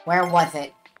 Where was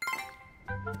it?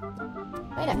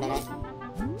 Wait a minute.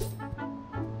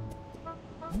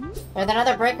 There's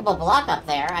another breakable block up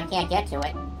there. I can't get to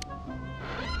it.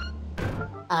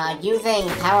 Using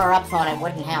power-ups on it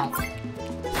wouldn't help.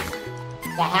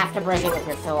 You have to break it with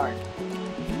your sword.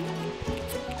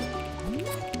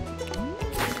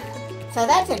 So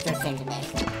that's interesting to me.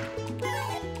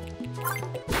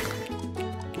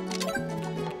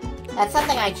 That's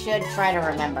something I should try to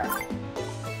remember.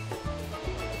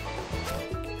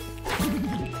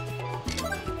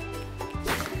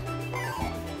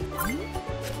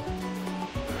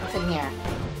 What's in here?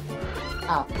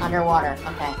 Oh, underwater.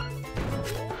 Okay.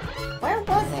 Where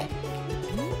was it?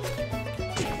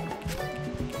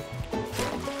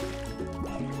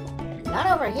 Not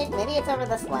over here. Maybe it's over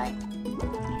this way.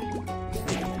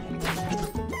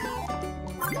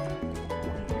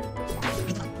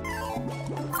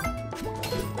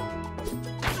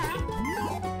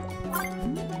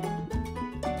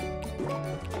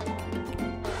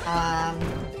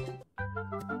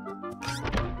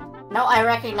 No, I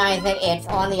recognize it. It's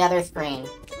on the other screen.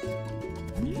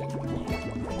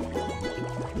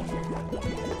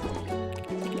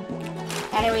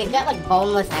 Anyway, he's got, like,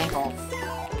 boneless ankles.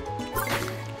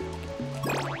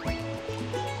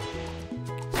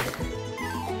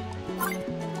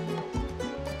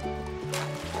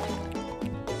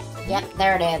 Yep,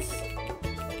 there it is.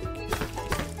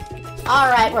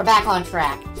 Alright, we're back on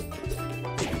track.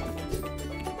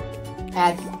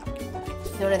 As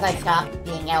soon as I stop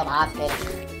being held hostage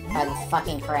by this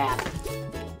fucking crap.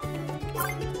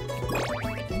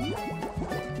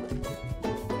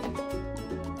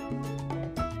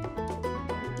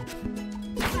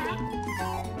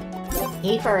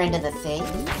 deeper into the sea.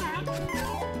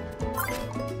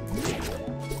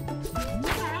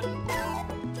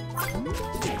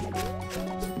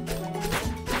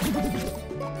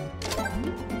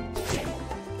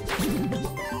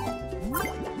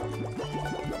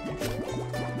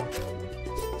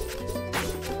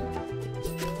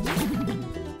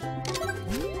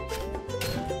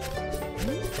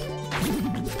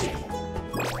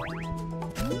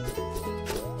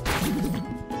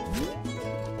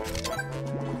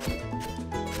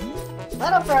 A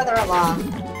little further along.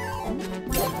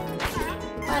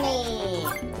 Money!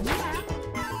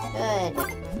 Good.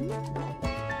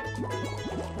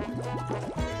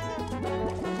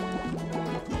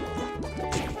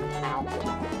 Ow.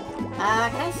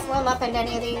 Can I swim up into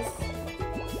any of these?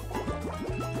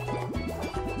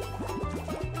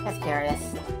 Just curious.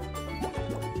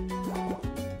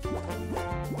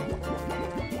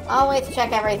 Always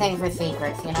check everything for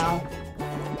secrets, you know?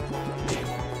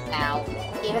 Ow.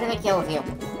 Even if it kills you.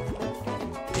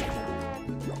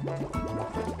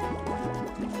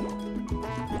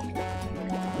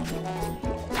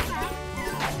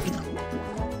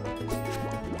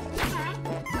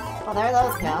 Well, there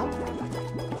those go.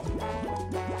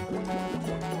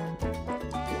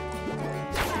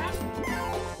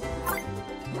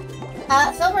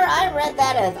 Silver, I read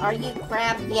that as, are you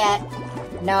crabbed yet?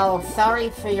 No, sorry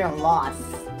for your loss.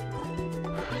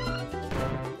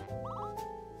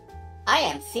 I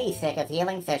am seasick of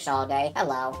healing fish all day.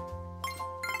 Hello.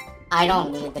 I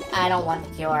don't want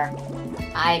the cure.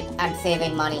 I'm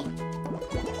saving money.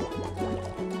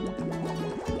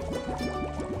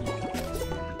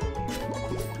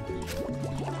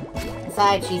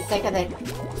 Besides, she's sick of it.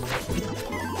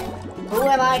 Who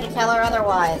am I to tell her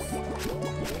otherwise?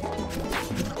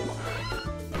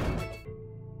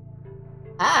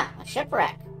 Ah, a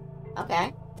shipwreck.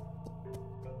 Okay.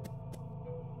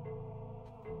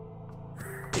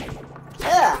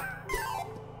 Ugh.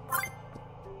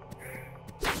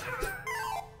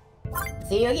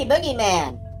 See Oogie Boogie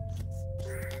Man.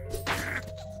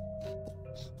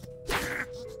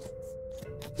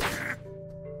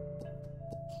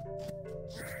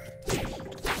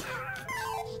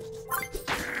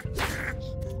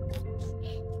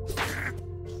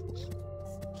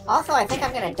 Also, I think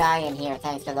I'm gonna die in here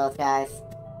thanks to those guys.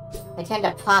 They tend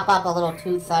to pop up a little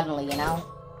too suddenly, you know?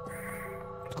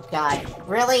 Oh god,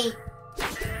 really?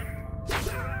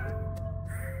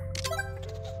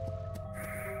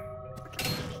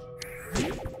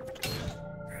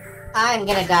 I'm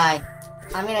gonna die.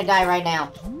 I'm gonna die right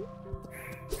now.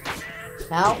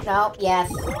 Nope, nope,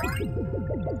 yes.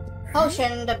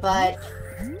 Potioned, but...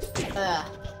 Ugh.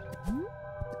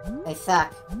 They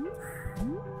suck.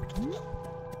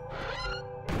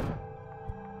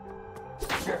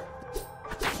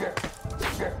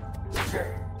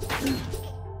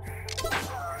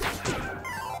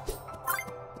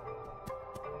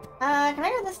 Can I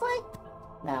go this way?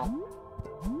 No.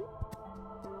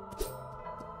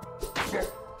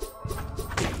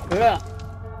 Ugh.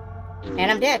 And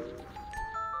I'm dead.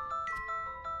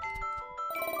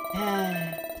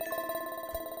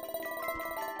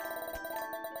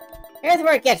 Here's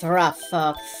where it gets rough,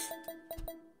 folks.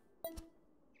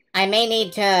 I may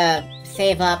need to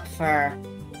save up for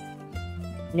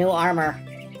new armor.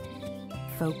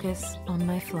 Focus on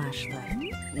my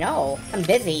flashlight. No, I'm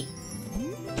busy.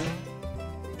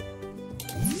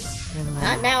 Relax.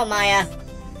 Not now, Maya.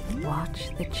 Watch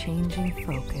the changing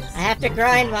focus. I have to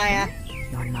grind, Maya.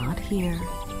 You're not here.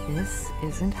 This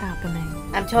isn't happening.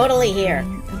 I'm totally here.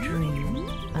 A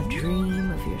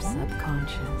dream of your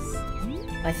subconscious.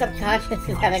 My subconscious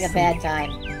is having a bad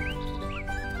time.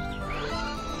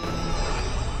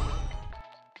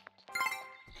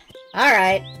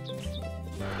 Alright.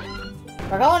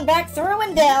 We're going back through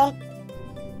and down.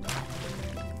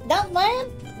 That land,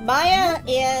 Maya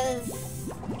is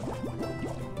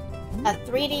a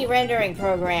 3D rendering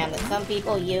program that some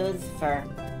people use for...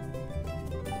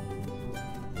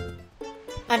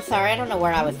 I'm sorry, I don't know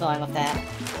where I was going with that.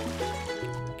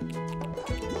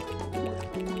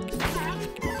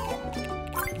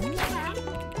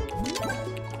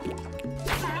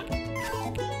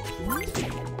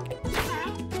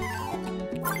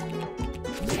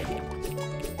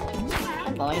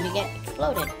 I'm going to get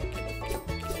exploded.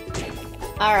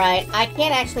 Alright, I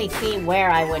can't actually see where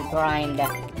I would grind.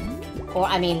 Or,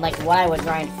 I mean, like, what I would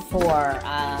grind for,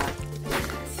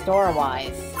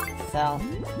 store-wise. So...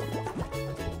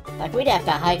 like, we'd have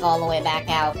to hike all the way back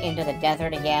out into the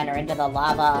desert again, or into the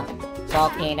lava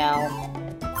volcano.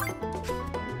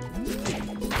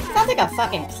 Sounds like a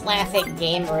fucking classic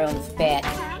Game Rooms bit.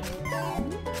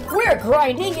 We're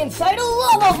grinding inside a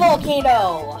lava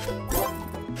volcano!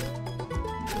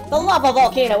 The lava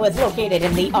volcano is located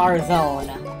in the R zone.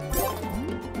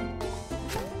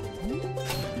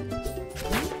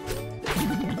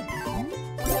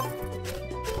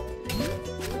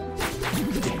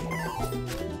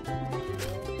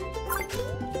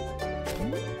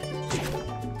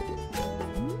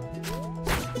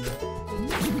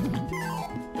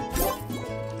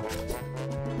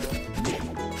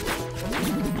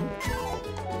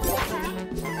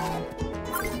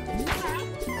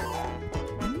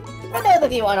 For those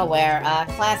of you unaware,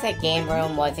 Classic Game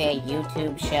Room was a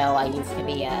YouTube show I used to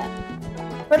be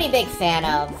a pretty big fan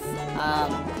of.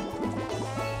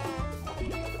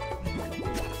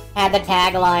 Had the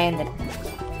tagline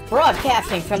that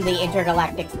broadcasting from the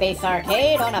Intergalactic Space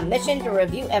Arcade on a mission to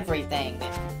review everything.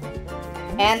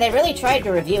 And they really tried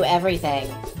to review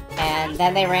everything, and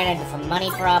then they ran into some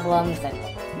money problems, and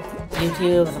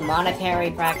YouTube's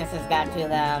monetary practices got to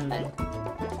them, and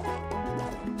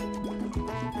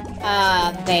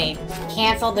they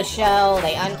canceled the show,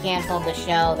 they uncanceled the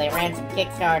show, they ran some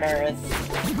Kickstarters,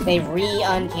 they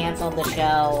re-uncanceled the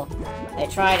show, they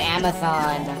tried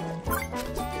Amazon.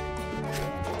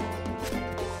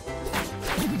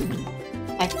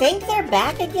 I think they're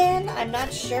back again? I'm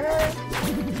not sure.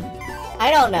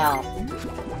 I don't know.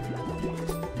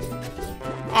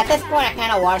 At this point, I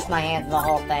kind of washed my hands of the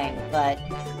whole thing, but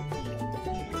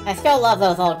I still love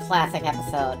those old classic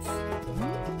episodes.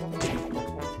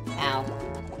 Ow.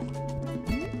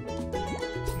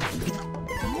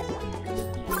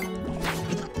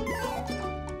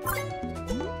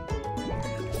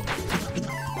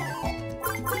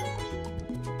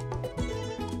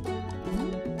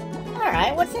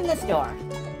 Alright, what's in this door?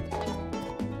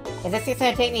 Is this just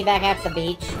gonna take me back out to the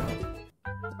beach?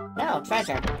 No,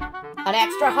 treasure. An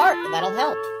extra heart, that'll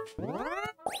help.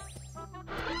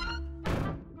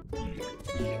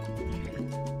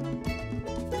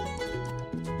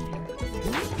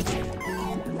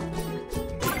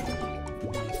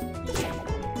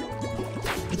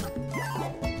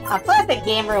 A Classic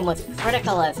Game Room was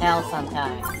critical as hell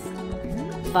sometimes,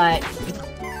 but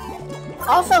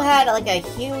also had like a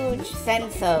huge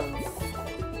sense of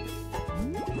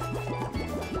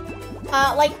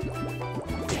like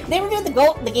they reviewed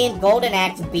the game Golden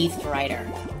Axe Beast Rider,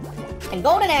 and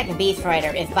Golden Axe Beast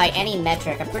Rider is by any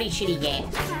metric a pretty shitty game,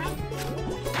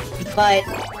 but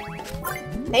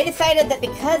they decided that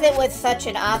because it was such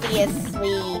an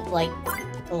obviously like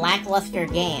lackluster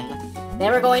game, they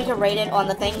were going to rate it on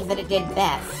the things that it did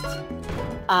best.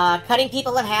 Cutting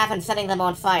people in half and setting them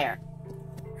on fire.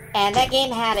 And that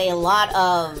game had a lot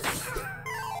of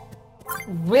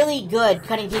really good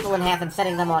cutting people in half and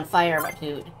setting them on fire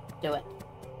to do it.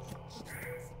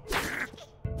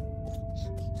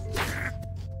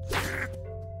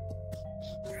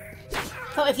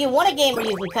 So if you want a game where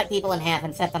you can cut people in half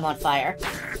and set them on fire,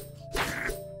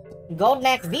 Golden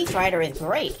Axe Beast Rider is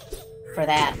great for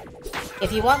that.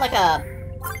 If you want like a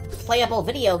playable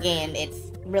video game, it's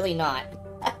really not.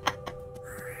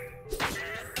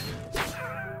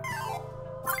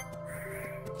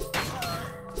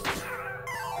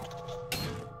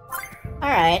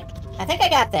 Alright, I think I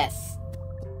got this.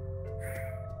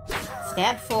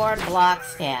 Stab forward, block,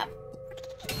 stab.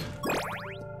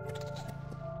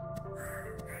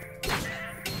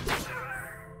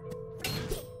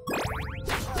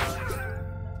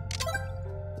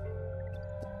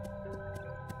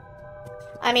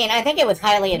 I mean, I think it was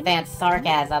highly advanced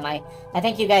sarcasm. I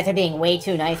think you guys are being way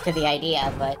too nice to the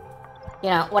idea, but, you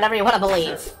know, whatever you want to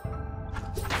believe.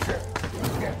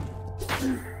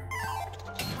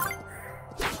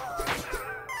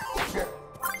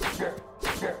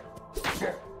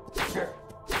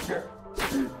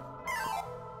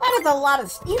 That is a lot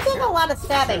of... You did a lot of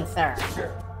stabbing, sir.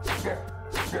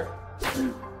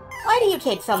 Why do you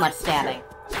take so much stabbing?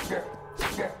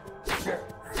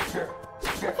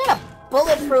 What kind of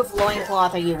bulletproof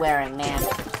loincloth are you wearing, man?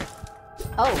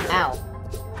 Oh, ow.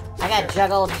 I got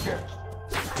juggled.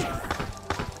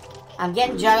 I'm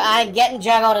getting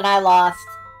juggled and I lost.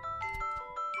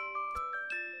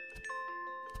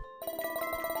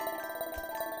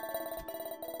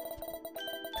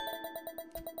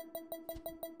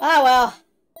 Oh, well.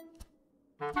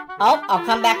 Oh, I'll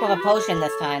come back with a potion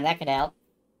this time. That could help.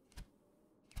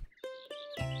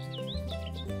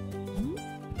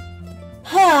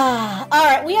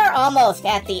 Alright, we are almost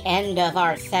at the end of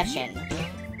our session.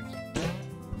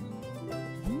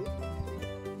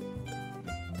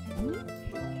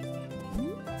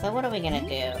 So what are we gonna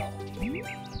do?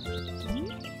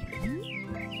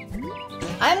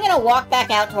 I'm gonna walk back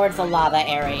out towards the lava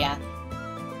area.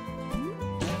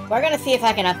 We're gonna see if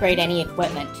I can upgrade any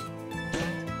equipment.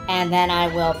 And then I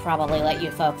will probably let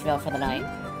you folks go for the night.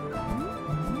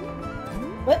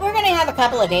 We're gonna have a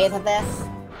couple of days of this.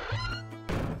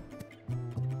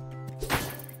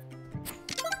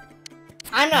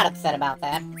 I'm not upset about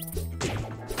that.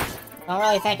 Don't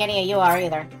really think any of you are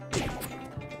either.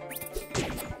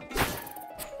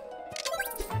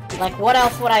 Like, what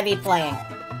else would I be playing?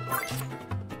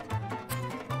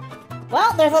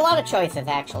 Well, there's a lot of choices,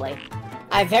 actually.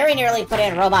 I very nearly put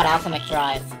in Robot Alchemic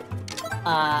Drive.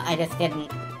 I just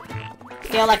didn't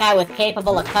feel like I was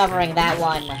capable of covering that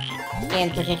one in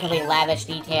particularly lavish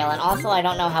detail, and also I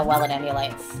don't know how well it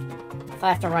emulates. So I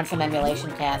have to run some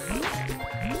emulation tests.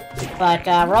 But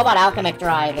Robot Alchemic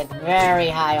Drive is very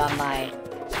high on my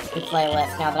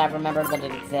playlist now that I've remembered that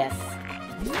it exists.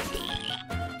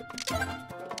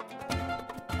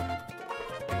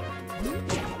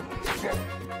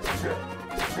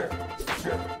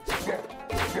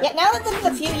 Yeah, now that this is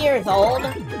a few years old...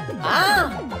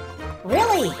 Ah!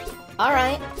 Really?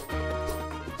 Alright.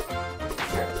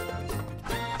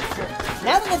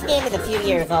 Now that this game is a few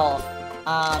years old,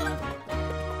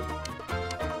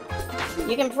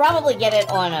 you can probably get it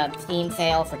on a Steam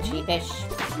sale for cheapish.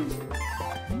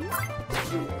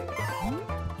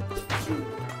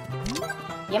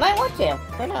 You might want to.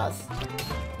 Who knows?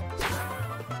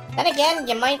 Then again,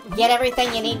 you might get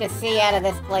everything you need to see out of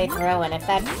this playthrough, and if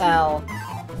that's so,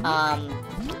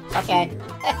 okay.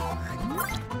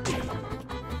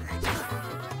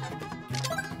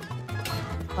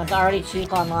 Was already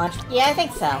cheap on launch? Yeah, I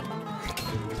think so.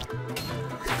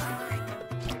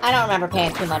 I don't remember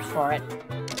paying too much for it.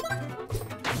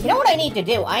 You know what I need to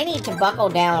do? I need to buckle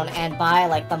down and buy,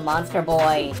 like, the Monster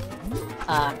Boy,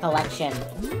 collection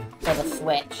for the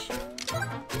Switch.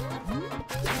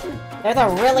 There's a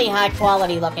really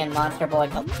high-quality looking Monster Boy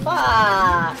There's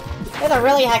a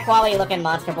really high-quality looking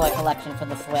Monster Boy collection for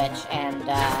the Switch, and,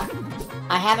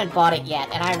 I haven't bought it yet,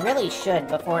 and I really should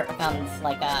before it becomes,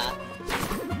 like, a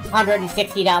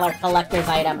 $160 collector's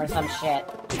item or some shit.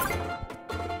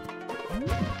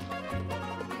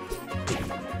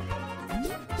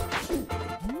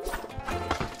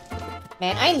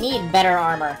 Man, I need better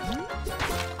armor.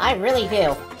 I really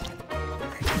do.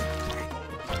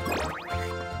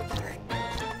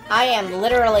 I am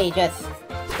literally just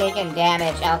taking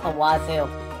damage out the wazoo.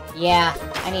 Yeah,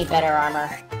 I need better armor.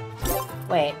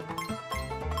 Wait.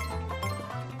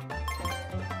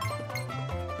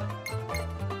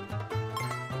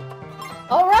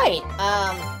 Oh, right!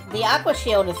 The Aqua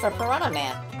Shield is for Piranha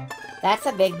Man. That's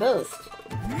a big boost.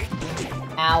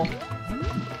 Ow.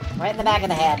 Right in the back of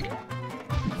the head.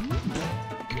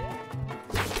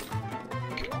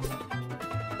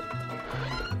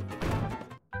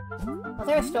 Was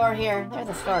there a store here? There's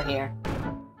a store here.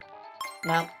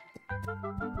 No.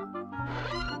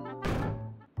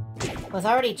 Was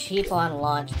already cheap on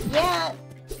launch. Yeah.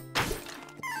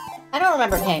 I don't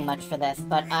remember paying much for this,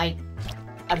 but I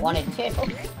wanted to.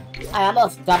 I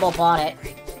almost double bought it.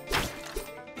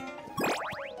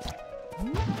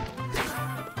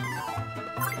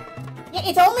 Yeah,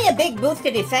 it's only a big boost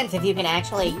to defense if you can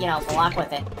actually, you know, block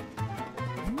with it.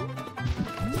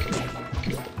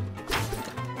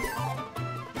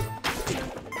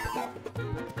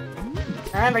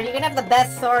 Remember, you can have the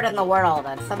best sword in the world,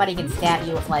 and somebody can stab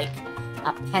you with, like,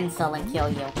 a pencil and kill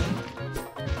you.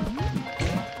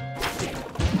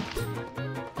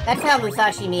 That's how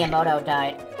Musashi Miyamoto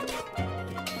died.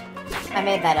 I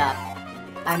made that up.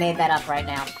 I made that up right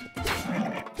now.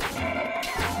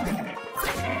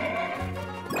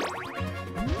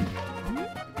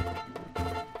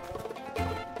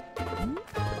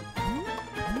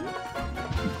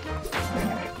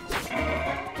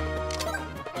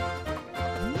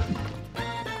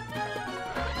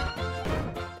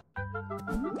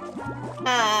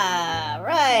 Ah,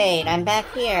 right, I'm back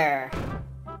here.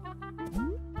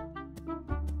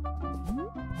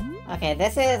 Okay,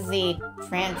 this is the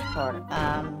transport,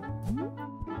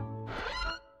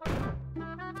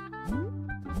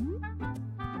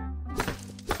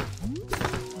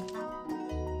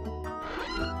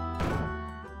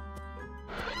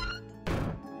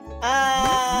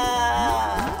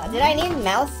 did I need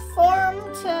mouse form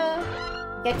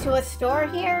to get to a store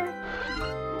here?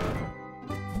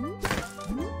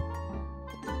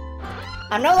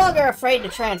 I'm no longer afraid to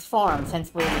transform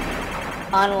since we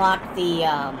unlocked the,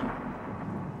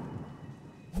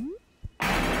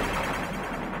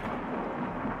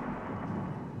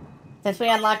 since we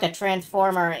unlocked a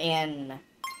transformer in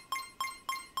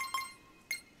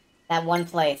that one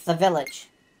place, the village.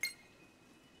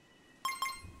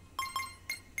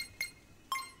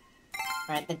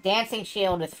 Alright, the dancing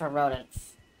shield is for rodents.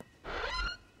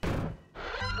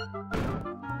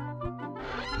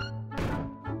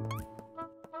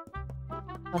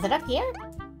 Was it up here?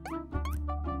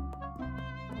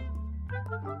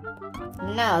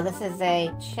 No, this is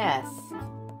a chest.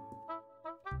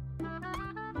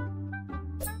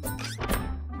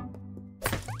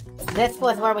 This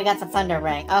was where we got the Thunder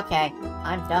Ring. Okay,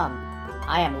 I'm dumb.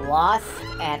 I am lost,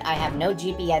 and I have no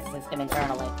GPS system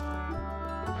internally.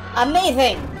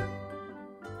 Amazing!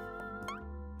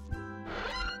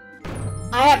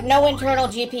 I have no internal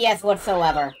GPS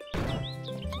whatsoever.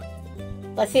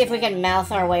 Let's see if we can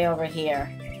mouse our way over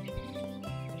here.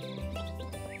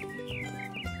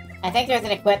 I think there's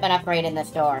an equipment upgrade in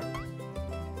this door.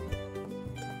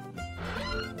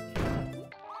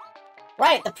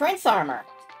 Right, the Prince armor.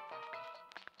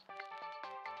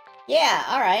 Yeah,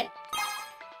 alright.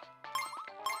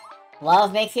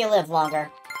 Love makes you live longer.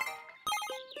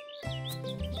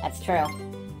 That's true.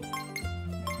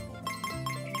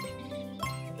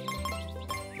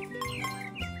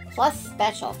 Plus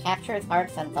special, captures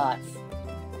hearts and thoughts.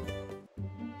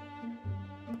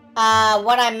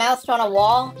 When I'm moused on a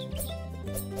wall,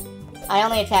 I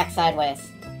only attack sideways.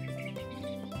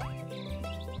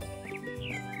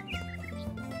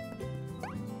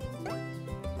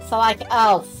 So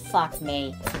oh, fuck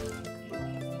me.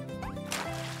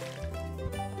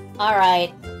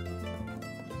 Alright.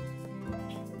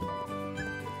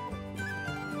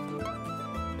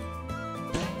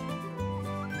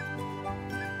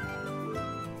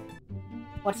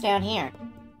 What's down here?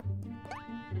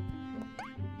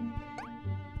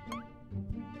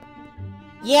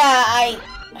 Yeah,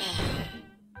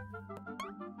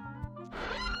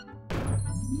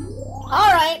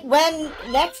 Alright, when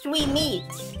next we meet,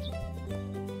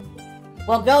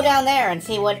 we'll go down there and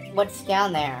see what's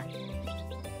down there.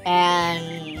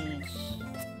 And...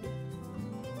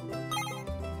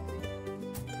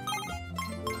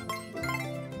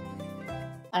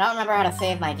 I don't remember how to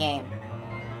save my game.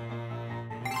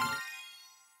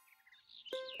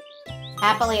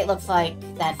 Happily, it looks like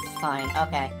that's fine.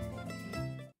 Okay.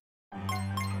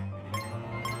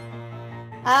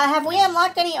 Have we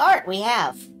unlocked any art? We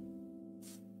have.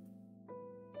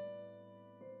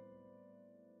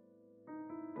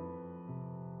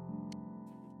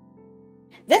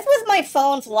 This was my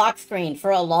phone's lock screen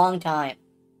for a long time.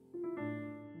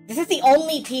 This is the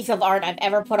only piece of art I've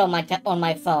ever put on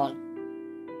my phone.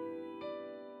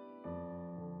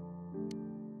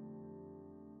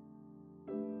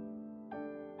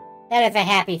 That is a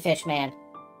happy fish man.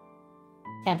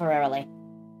 Temporarily.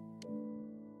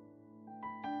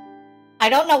 I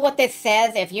don't know what this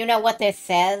says. If you know what this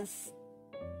says,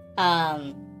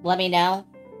 let me know.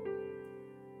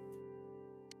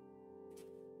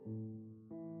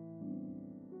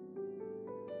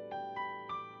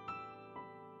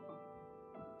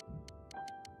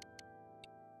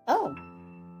 Oh.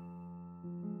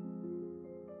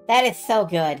 That is so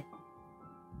good.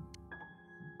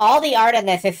 All the art in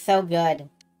this is so good.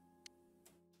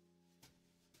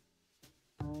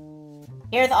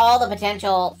 Here's all the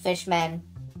potential fishmen.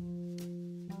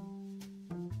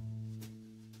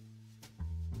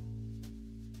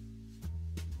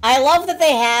 I love that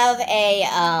they have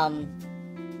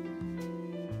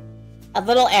a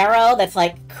little arrow that's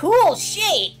like, cool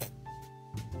shape!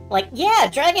 Like, yeah,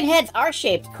 dragon heads are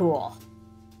shaped cool.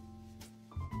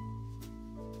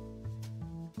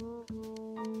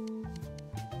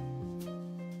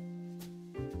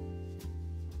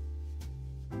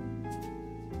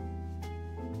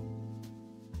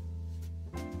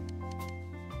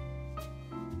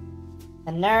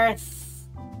 The nurse,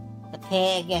 the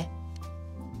pig,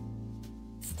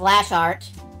 splash art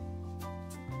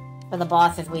for the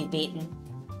bosses we've beaten,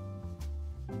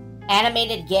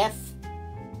 animated GIF.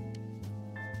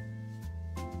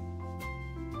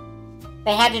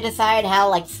 They had to decide how,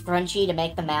 like, scrunchy to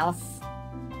make the mouse.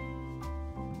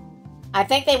 I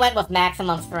think they went with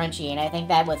maximum scrunchy, and I think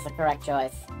that was the correct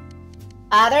choice.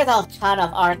 There's a ton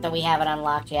of art that we haven't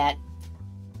unlocked yet.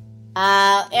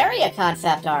 Area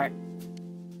concept art.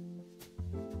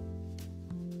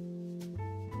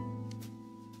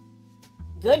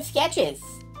 Good sketches.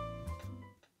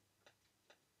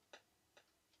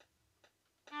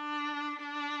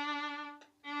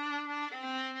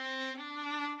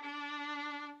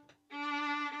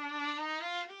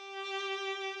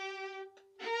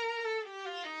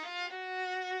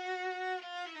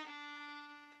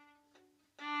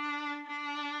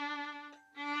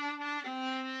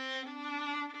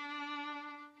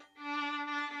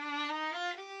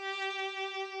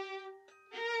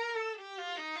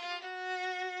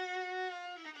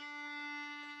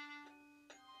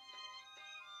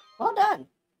 Well done.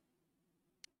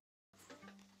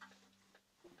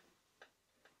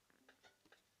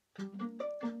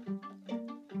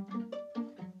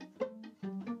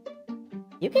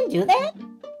 You can do that?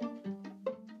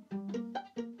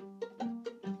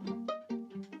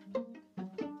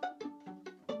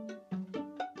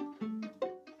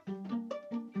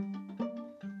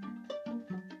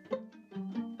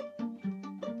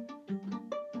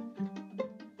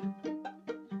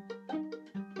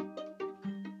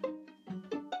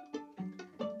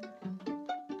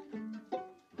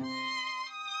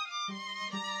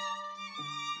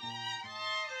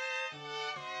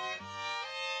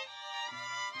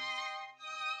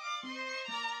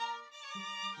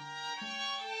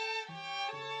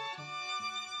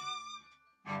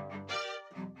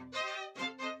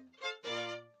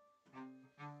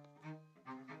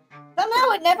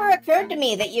 Somehow it never occurred to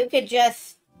me that you could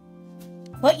just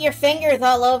put your fingers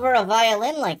all over a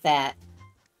violin like that.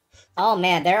 Oh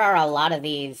man, there are a lot of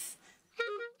these.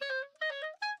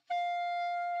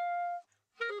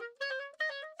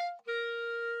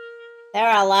 There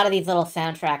are a lot of these little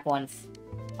soundtrack ones.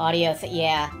 Audio,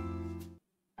 yeah.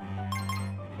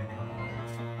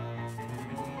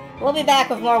 We'll be back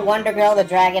with more Wonder Girl the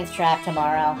Dragon's Trap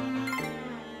tomorrow.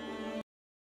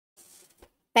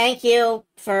 Thank you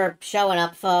for showing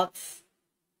up, folks.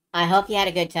 I hope you had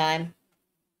a good time.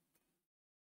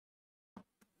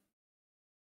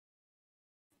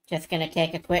 Just gonna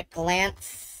take a quick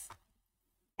glance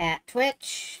at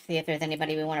Twitch, see if there's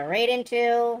anybody we want to raid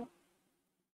into.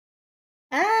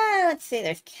 Let's see,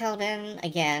 there's Kelvin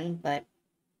again, but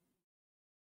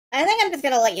I think I'm just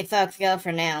gonna let you folks go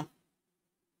for now.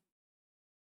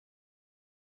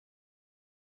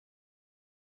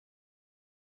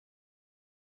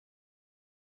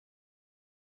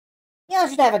 Y'all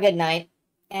should have a good night,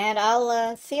 and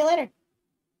I'll see you later.